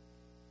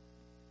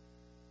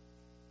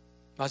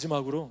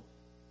 마지막으로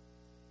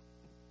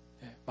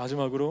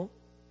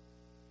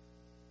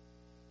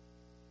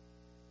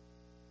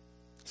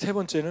세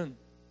번째는,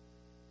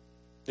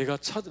 내가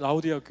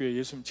라오디아 교회에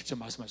예수님 직접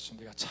말씀하셨죠.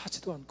 내가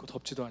차지도 않고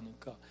덥지도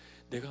않으니까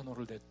내가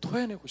너를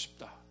토해내고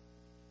싶다.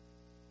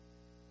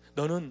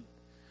 너는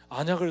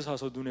안약을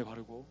사서 눈에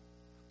바르고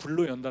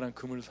불로 연단한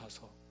금을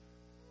사서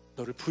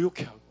너를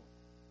부욕해 하고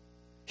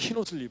흰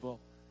옷을 입어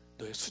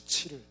너의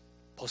수치를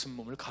벗은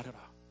몸을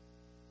가려라.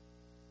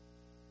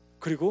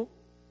 그리고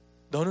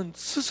너는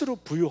스스로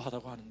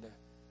부유하다고 하는데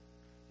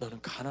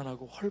너는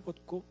가난하고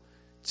헐벗고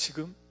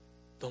지금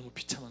너무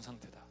비참한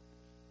상태다.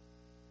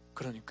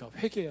 그러니까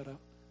회개하라,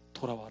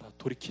 돌아와라,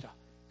 돌이키라.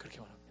 그렇게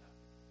말합니다.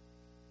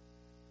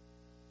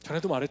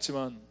 전에도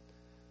말했지만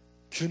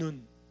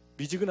균은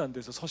미지근한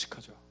데서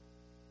서식하죠.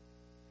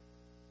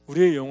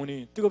 우리의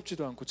영혼이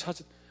뜨겁지도 않고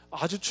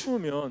아주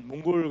추우면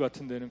몽골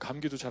같은 데는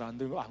감기도 잘 안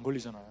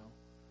걸리잖아요.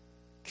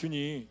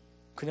 균이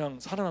그냥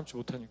살아남지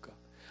못하니까.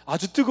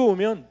 아주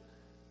뜨거우면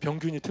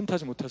병균이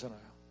틈타지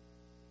못하잖아요.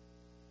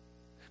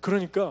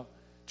 그러니까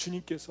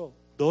주님께서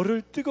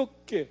너를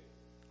뜨겁게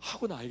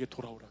하고 나에게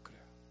돌아오라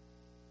그래요.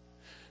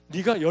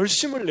 네가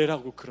열심을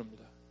내라고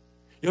그럽니다.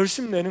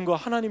 열심 내는 거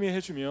하나님이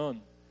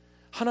해주면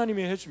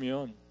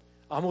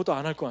아무것도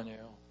안 할 거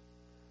아니에요.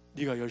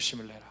 네가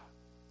열심을 내라.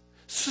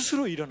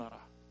 스스로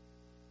일어나라.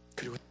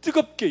 그리고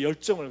뜨겁게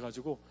열정을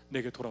가지고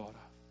내게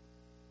돌아와라.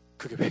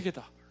 그게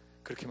회개다.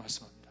 그렇게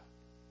말씀합니다.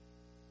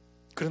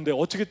 그런데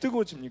어떻게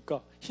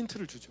뜨거워집니까?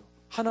 힌트를 주죠.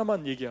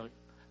 하나만 얘기하면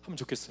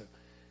좋겠어요.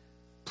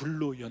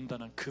 불로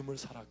연단한 금을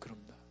사라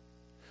그럽니다.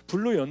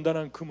 불로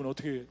연단한 금은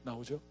어떻게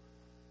나오죠?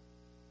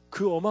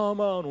 그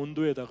어마어마한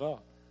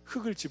온도에다가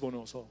흙을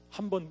집어넣어서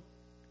한번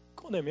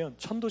꺼내면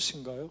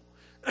 1000도씨인가요?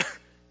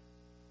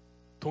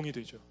 동이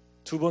되죠.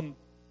 2번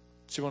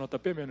집어넣었다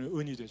빼면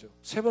은이 되죠.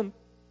 3번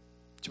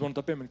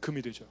집어넣었다 빼면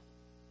금이 되죠.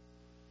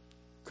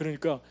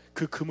 그러니까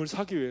그 금을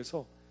사기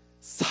위해서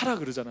사라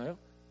그러잖아요.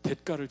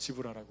 대가를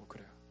지불하라고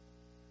그래요.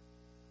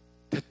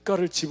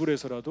 대가를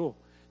지불해서라도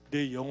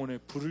내 영혼에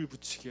불을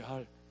붙이게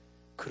할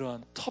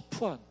그러한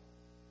터프한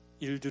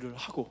일들을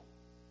하고,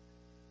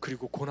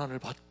 그리고 고난을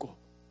받고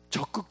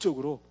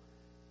적극적으로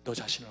너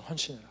자신을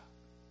헌신해라.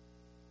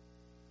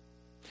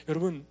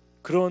 여러분,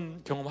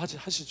 그런 경험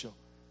하시죠?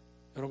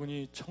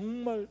 여러분이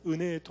정말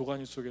은혜의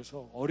도가니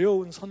속에서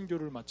어려운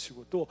선교를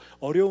마치고 또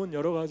어려운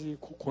여러 가지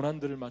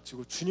고난들을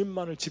마치고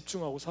주님만을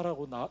집중하고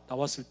살아고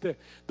나왔을 때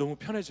너무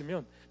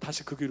편해지면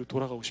다시 그 길로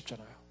돌아가고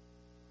싶잖아요.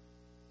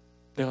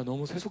 내가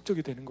너무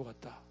세속적이 되는 것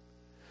같다.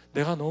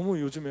 내가 너무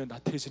요즘에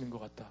나태해지는 것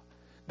같다.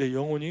 내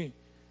영혼이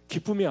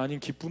기쁨이 아닌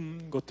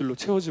기쁜 것들로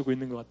채워지고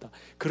있는 것 같다.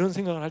 그런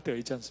생각을 할 때가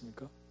있지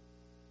않습니까?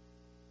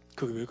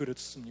 그게 왜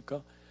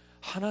그랬습니까?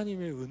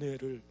 하나님의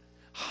은혜를,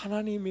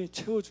 하나님의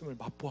채워줌을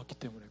맛보았기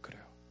때문에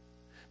그래요.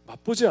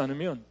 맛보지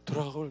않으면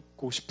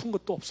돌아가고 싶은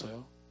것도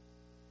없어요.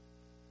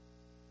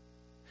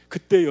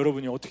 그때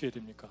여러분이 어떻게 해야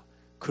됩니까?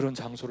 그런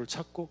장소를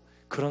찾고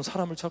그런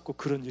사람을 찾고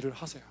그런 일을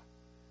하세요.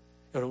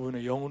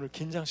 여러분의 영혼을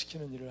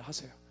긴장시키는 일을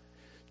하세요.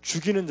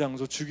 죽이는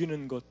장소,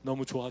 죽이는 것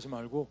너무 좋아하지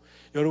말고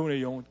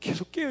여러분의 영혼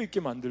계속 깨어있게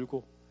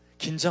만들고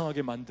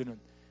긴장하게 만드는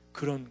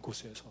그런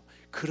곳에서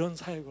그런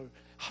사역을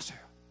하세요.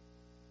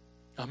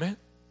 아멘?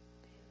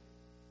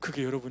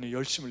 그게 여러분의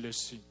열심을 낼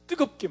수 있는,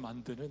 뜨겁게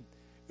만드는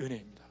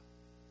은혜입니다.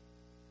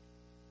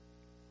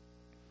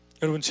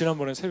 여러분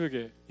지난번에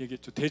새벽에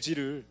얘기했죠.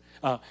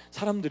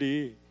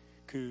 사람들이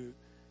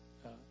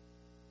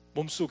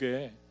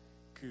몸속에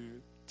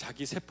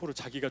자기 세포를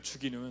자기가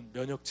죽이는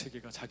면역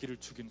체계가 자기를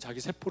죽이는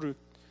자기 세포를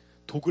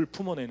독을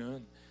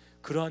품어내는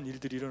그러한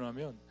일들이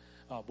일어나면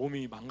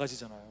몸이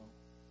망가지잖아요.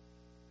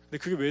 근데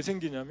그게 왜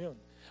생기냐면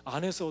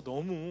안에서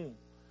너무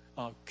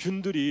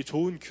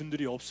좋은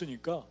균들이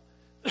없으니까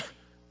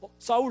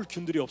싸울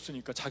균들이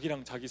없으니까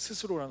자기랑 자기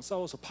스스로랑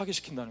싸워서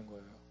파괴시킨다는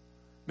거예요.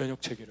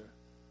 면역 체계를.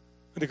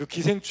 근데 그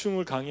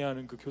기생충을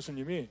강의하는 그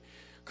교수님이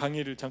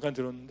강의를 잠깐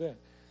들었는데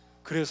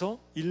그래서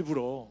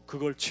일부러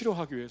그걸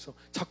치료하기 위해서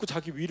자꾸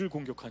자기 위를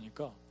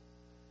공격하니까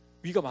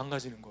위가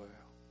망가지는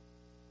거예요.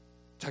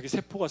 자기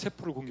세포가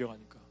세포를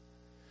공격하니까.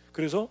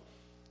 그래서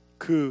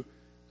그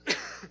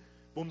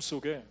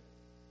몸속에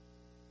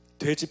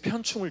돼지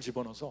편충을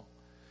집어넣어서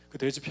그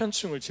돼지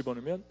편충을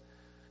집어넣으면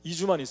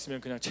 2주만 있으면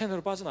그냥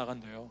체내로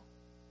빠져나간대요.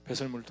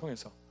 배설물을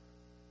통해서.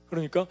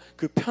 그러니까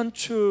그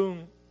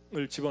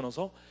편충을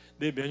집어넣어서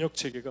내 면역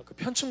체계가 그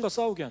편충과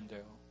싸우게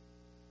한대요.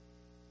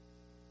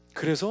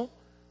 그래서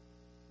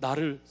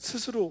나를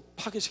스스로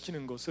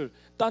파괴시키는 것을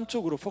딴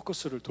쪽으로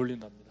포커스를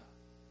돌린답니다.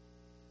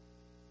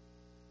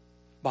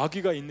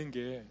 마귀가 있는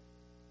게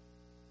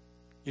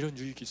이런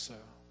유익이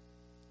있어요.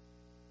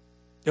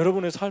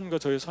 여러분의 삶과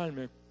저의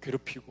삶에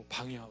괴롭히고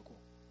방해하고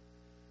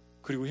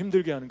그리고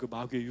힘들게 하는 그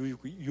마귀의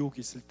유혹이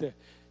있을 때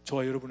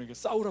저와 여러분에게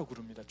싸우라고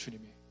그럽니다.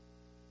 주님이.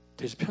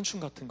 돼지 편충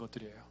같은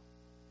것들이에요.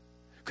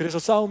 그래서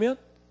싸우면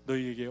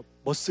너희에게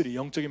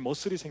영적인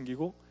머슬이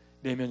생기고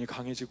내면이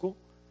강해지고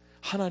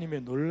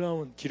하나님의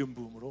놀라운 기름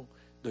부음으로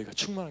너희가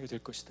충만하게 될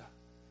것이다.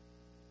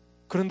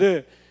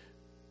 그런데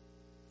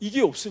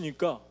이게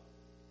없으니까,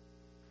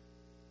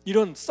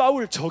 이런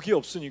싸울 적이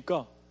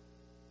없으니까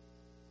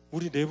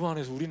우리 내부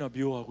안에서 우리나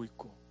미워하고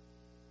있고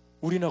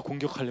우리나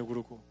공격하려고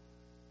그러고,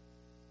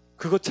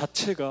 그것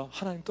자체가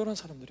하나님 떠난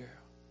사람들이에요.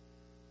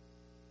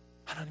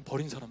 하나님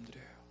버린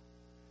사람들이에요.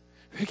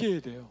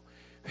 회개해야 돼요.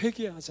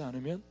 회개하지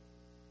않으면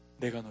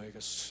네가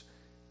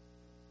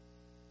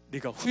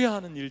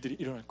후회하는 일들이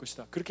일어날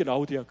것이다. 그렇게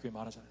라우디아 교회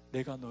말하잖아요.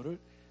 내가 너를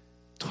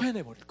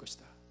토해내 버릴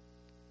것이다.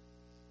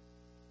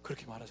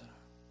 그렇게 말하잖아요.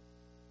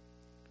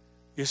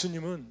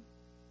 예수님은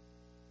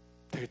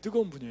되게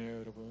뜨거운 분이에요,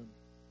 여러분.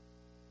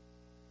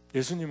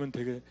 예수님은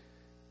되게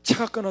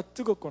차갑거나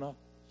뜨겁거나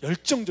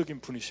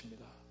열정적인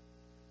분이십니다.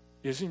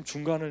 예수님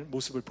중간의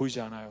모습을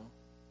보이지 않아요.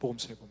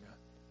 복음서에 보면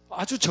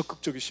아주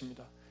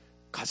적극적이십니다.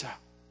 가자,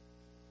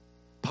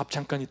 밥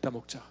잠깐 있다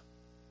먹자.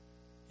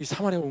 이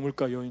사마리아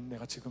우물가 여인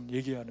내가 지금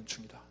얘기하는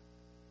중이다.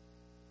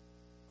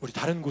 우리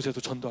다른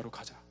곳에도 전도하러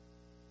가자.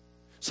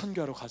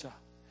 선교하러 가자.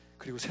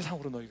 그리고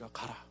세상으로 너희가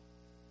가라.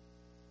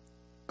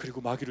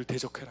 그리고 마귀를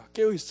대적해라.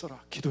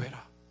 깨어있어라.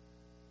 기도해라.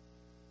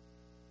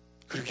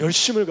 그리고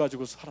열심을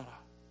가지고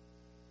살아라.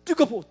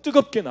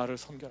 뜨겁게 나를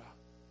섬겨라.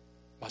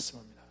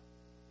 말씀합니다.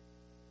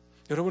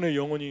 여러분의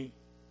영혼이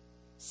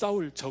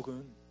싸울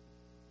적은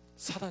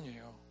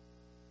사단이에요.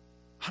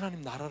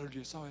 하나님 나라를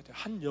위해 싸워야 돼.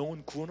 한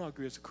영혼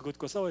구원하기 위해서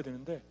그것과 싸워야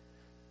되는데,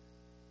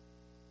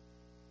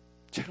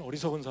 제일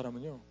어리석은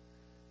사람은요,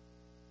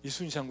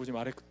 이순신 장군이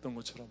말했던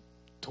것처럼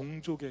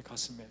동족의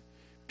가슴에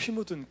피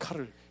묻은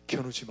칼을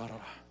겨누지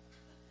말아라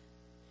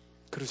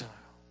그러잖아요.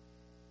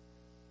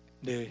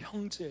 내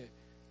형제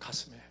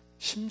가슴에,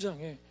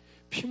 심장에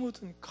피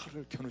묻은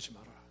칼을 겨누지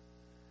말아라.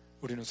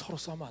 우리는 서로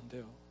싸우면 안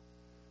돼요.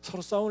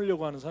 서로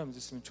싸우려고 하는 사람들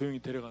있으면 조용히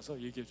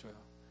데려가서 얘기해줘요.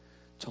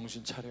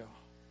 정신 차려.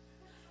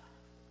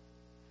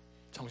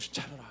 정신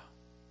차려라.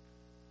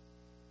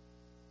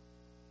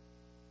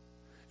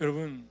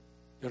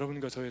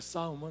 여러분과 저의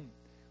싸움은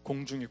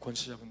공중의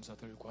권세 잡은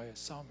자들과의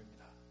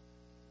싸움입니다.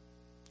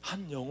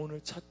 한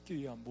영혼을 찾기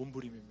위한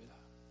몸부림입니다.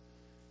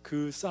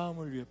 그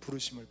싸움을 위해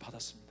부르심을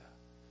받았습니다.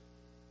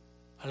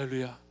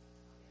 할렐루야.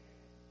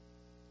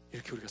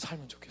 이렇게 우리가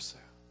살면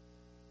좋겠어요.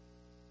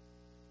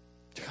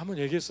 제가 한번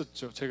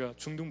얘기했었죠. 제가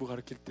중등부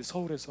가르칠 때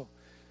서울에서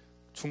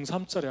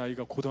중3짜리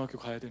아이가 고등학교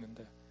가야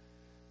되는데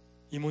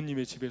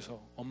이모님의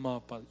집에서 엄마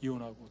아빠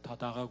이혼하고 다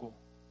나가고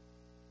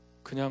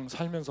그냥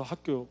살면서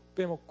학교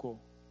빼먹고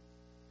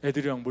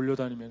애들이랑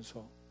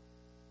몰려다니면서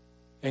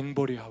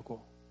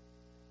앵벌이하고,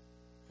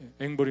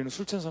 앵벌이는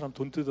술 취한 사람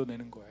돈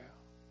뜯어내는 거예요.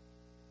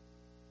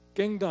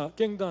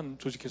 깽단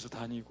조직해서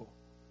다니고,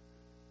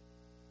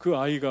 그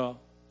아이가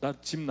나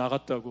집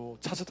나갔다고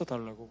찾아다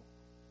달라고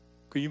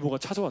그 이모가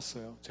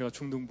찾아왔어요. 제가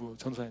중등부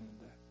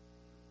전사했는데.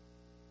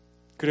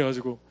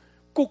 그래가지고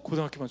꼭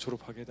고등학교만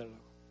졸업하게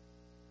해달라고.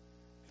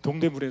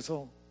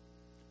 동대문에서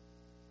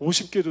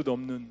 50개도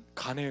넘는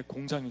간의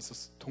공장이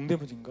있었어요.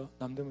 동대문인가?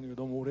 남대문인가?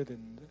 너무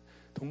오래됐는데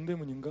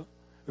동대문인가?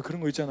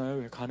 그런 거 있잖아요.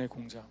 왜 간의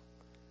공장.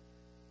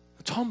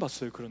 처음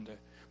봤어요. 그런데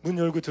문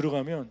열고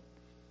들어가면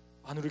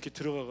안으로 이렇게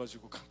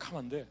들어가가지고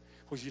캄캄한데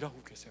거기서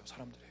일하고 계세요.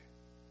 사람들이.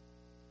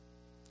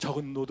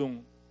 적은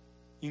노동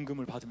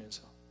임금을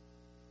받으면서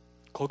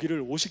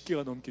거기를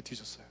 50개가 넘게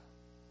뒤졌어요.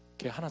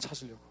 걔 하나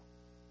찾으려고.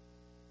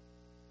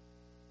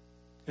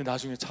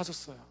 나중에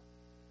찾았어요.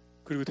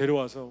 그리고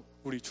데려와서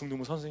우리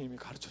중등부 선생님이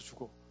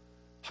가르쳐주고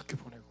학교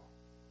보내고.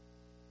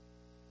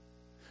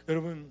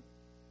 여러분,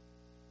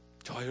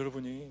 저와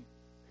여러분이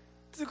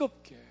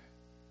뜨겁게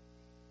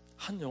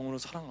한 영혼을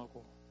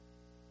사랑하고,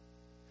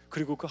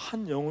 그리고 그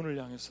한 영혼을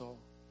향해서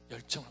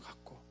열정을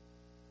갖고,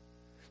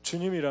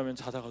 주님이라면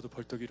자다가도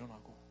벌떡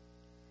일어나고,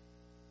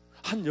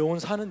 한 영혼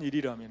사는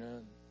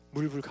일이라면은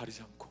물불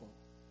가리지 않고,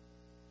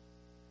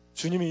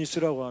 주님이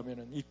있으라고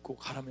하면은 있고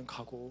가라면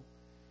가고,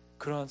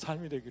 그러한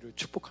삶이 되기를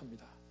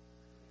축복합니다.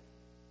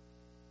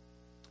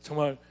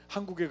 정말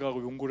한국에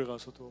가고 용골에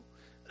가서도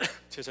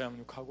제자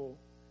양육하고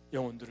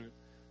영혼들을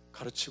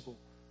가르치고,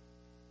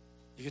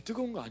 이게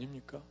뜨거운 거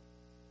아닙니까?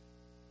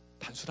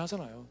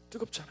 단순하잖아요.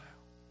 뜨겁잖아요.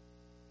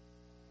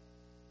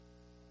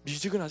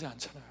 미지근하지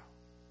않잖아요.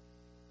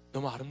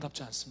 너무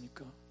아름답지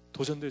않습니까?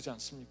 도전되지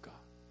않습니까?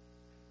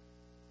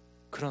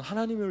 그런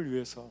하나님을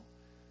위해서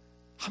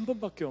한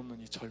번밖에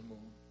없는 이 젊음,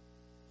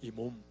 이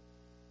몸,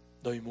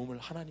 너희 몸을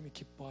하나님이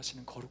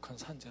기뻐하시는 거룩한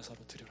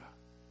산제사로 드려라.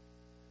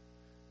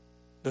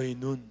 너희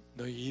눈,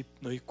 너희 입,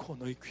 너희 코,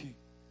 너희 귀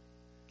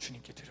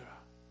주님께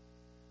드려라.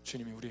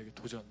 주님이 우리에게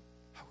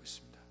도전하고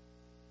있습니다.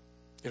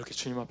 이렇게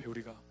주님 앞에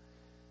우리가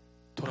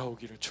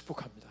돌아오기를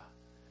축복합니다.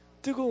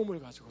 뜨거움을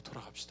가지고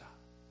돌아갑시다.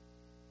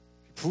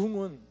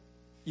 부흥은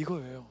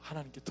이거예요.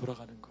 하나님께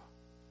돌아가는 거.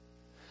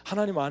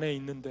 하나님 안에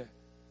있는데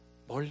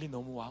멀리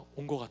너무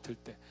온 것 같을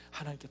때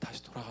하나님께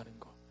다시 돌아가는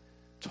거.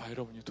 저와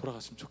여러분이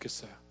돌아갔으면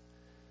좋겠어요.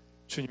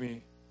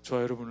 주님이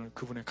저와 여러분을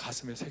그분의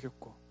가슴에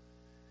새겼고,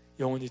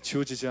 영원히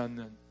지워지지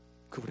않는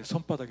그분의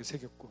손바닥에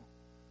새겼고,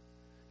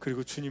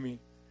 그리고 주님이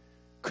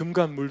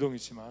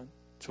금간물동이지만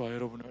저와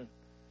여러분을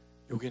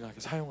요긴하게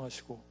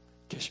사용하시고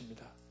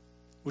계십니다.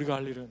 우리가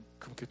할 일은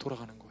그분께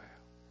돌아가는 거예요.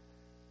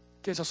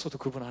 깨졌어도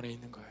그분 안에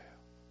있는 거예요.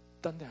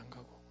 딴 데 안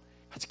가고.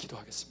 같이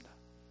기도하겠습니다.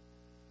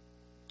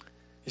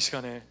 이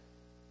시간에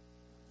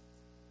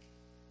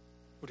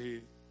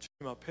우리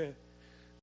주님 앞에